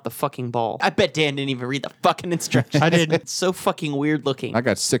 Really drop the fucking ball. I bet Dan didn't even read the fucking instructions. I didn't. It's so fucking weird looking. I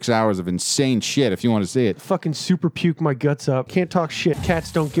got 6 hours of insane shit if you want to see it. Fucking super puke my guts up. Can't talk shit.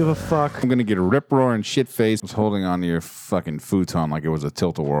 Cats don't give a fuck. I'm gonna get a rip roaring shit face. I was holding on to your fucking futon like it was a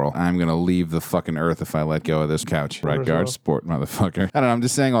tilt-a-whirl. I'm gonna leave the fucking earth if I let go of this couch. Right guard sport, motherfucker. I don't know. I'm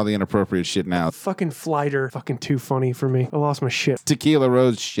just saying all the inappropriate shit now. Fucking flighter. Fucking too funny for me. I lost my shit. Tequila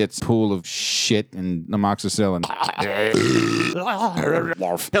Rose shits pool of shit and amoxicillin.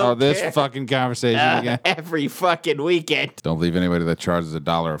 Oh, this fucking conversation again. Every fucking weekend. Don't leave anybody that charges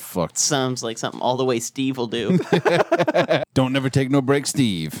 $1 a fuck. Sounds like something all the way Steve will do. Don't never take no break,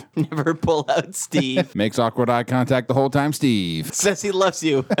 Steve. Never pull out Steve. Makes awkward eye contact the whole time, Steve. Says he loves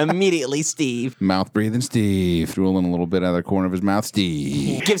you. Immediately, Steve. Mouth breathing, Steve. Drooling a little bit out of the corner of his mouth,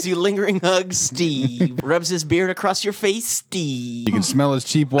 Steve. Gives you lingering hugs, Steve. Rubs his beard across your face, Steve. You can smell his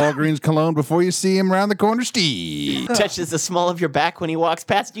cheap Walgreens cologne before you see him around the corner, Steve. Touches the small of your back when he walks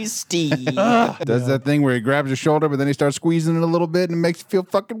past you, Steve. Does that thing where he grabs your shoulder, but then he starts squeezing it a little bit and it makes you feel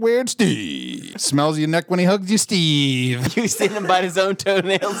fucking weird, Steve. Smells your neck when he hugs you, Steve. You seen him bite his own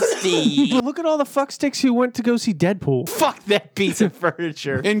toenails, Steve. Look at all the fucksticks who went to go see Deadpool. Fuck that piece of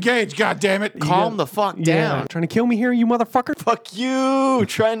furniture. Engage, goddammit. Calm the fuck down. Trying to kill me here, you motherfucker? Fuck you.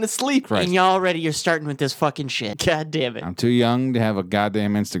 Trying to sleep. Christ. And y'all already you're starting with this fucking shit. God damn it. I'm too young to have a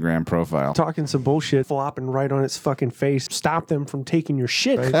goddamn Instagram profile. Talking some bullshit, flopping right on its fucking face. Stop them from taking your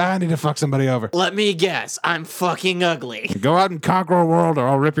shit. Right? I need to fuck somebody over. Let me guess. I'm fucking ugly. Go out and conquer a world or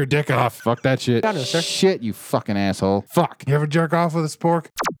I'll rip your dick off. Fuck that shit. I know, sir. Shit, you fucking asshole. Fuck. You ever jerk off with a spork?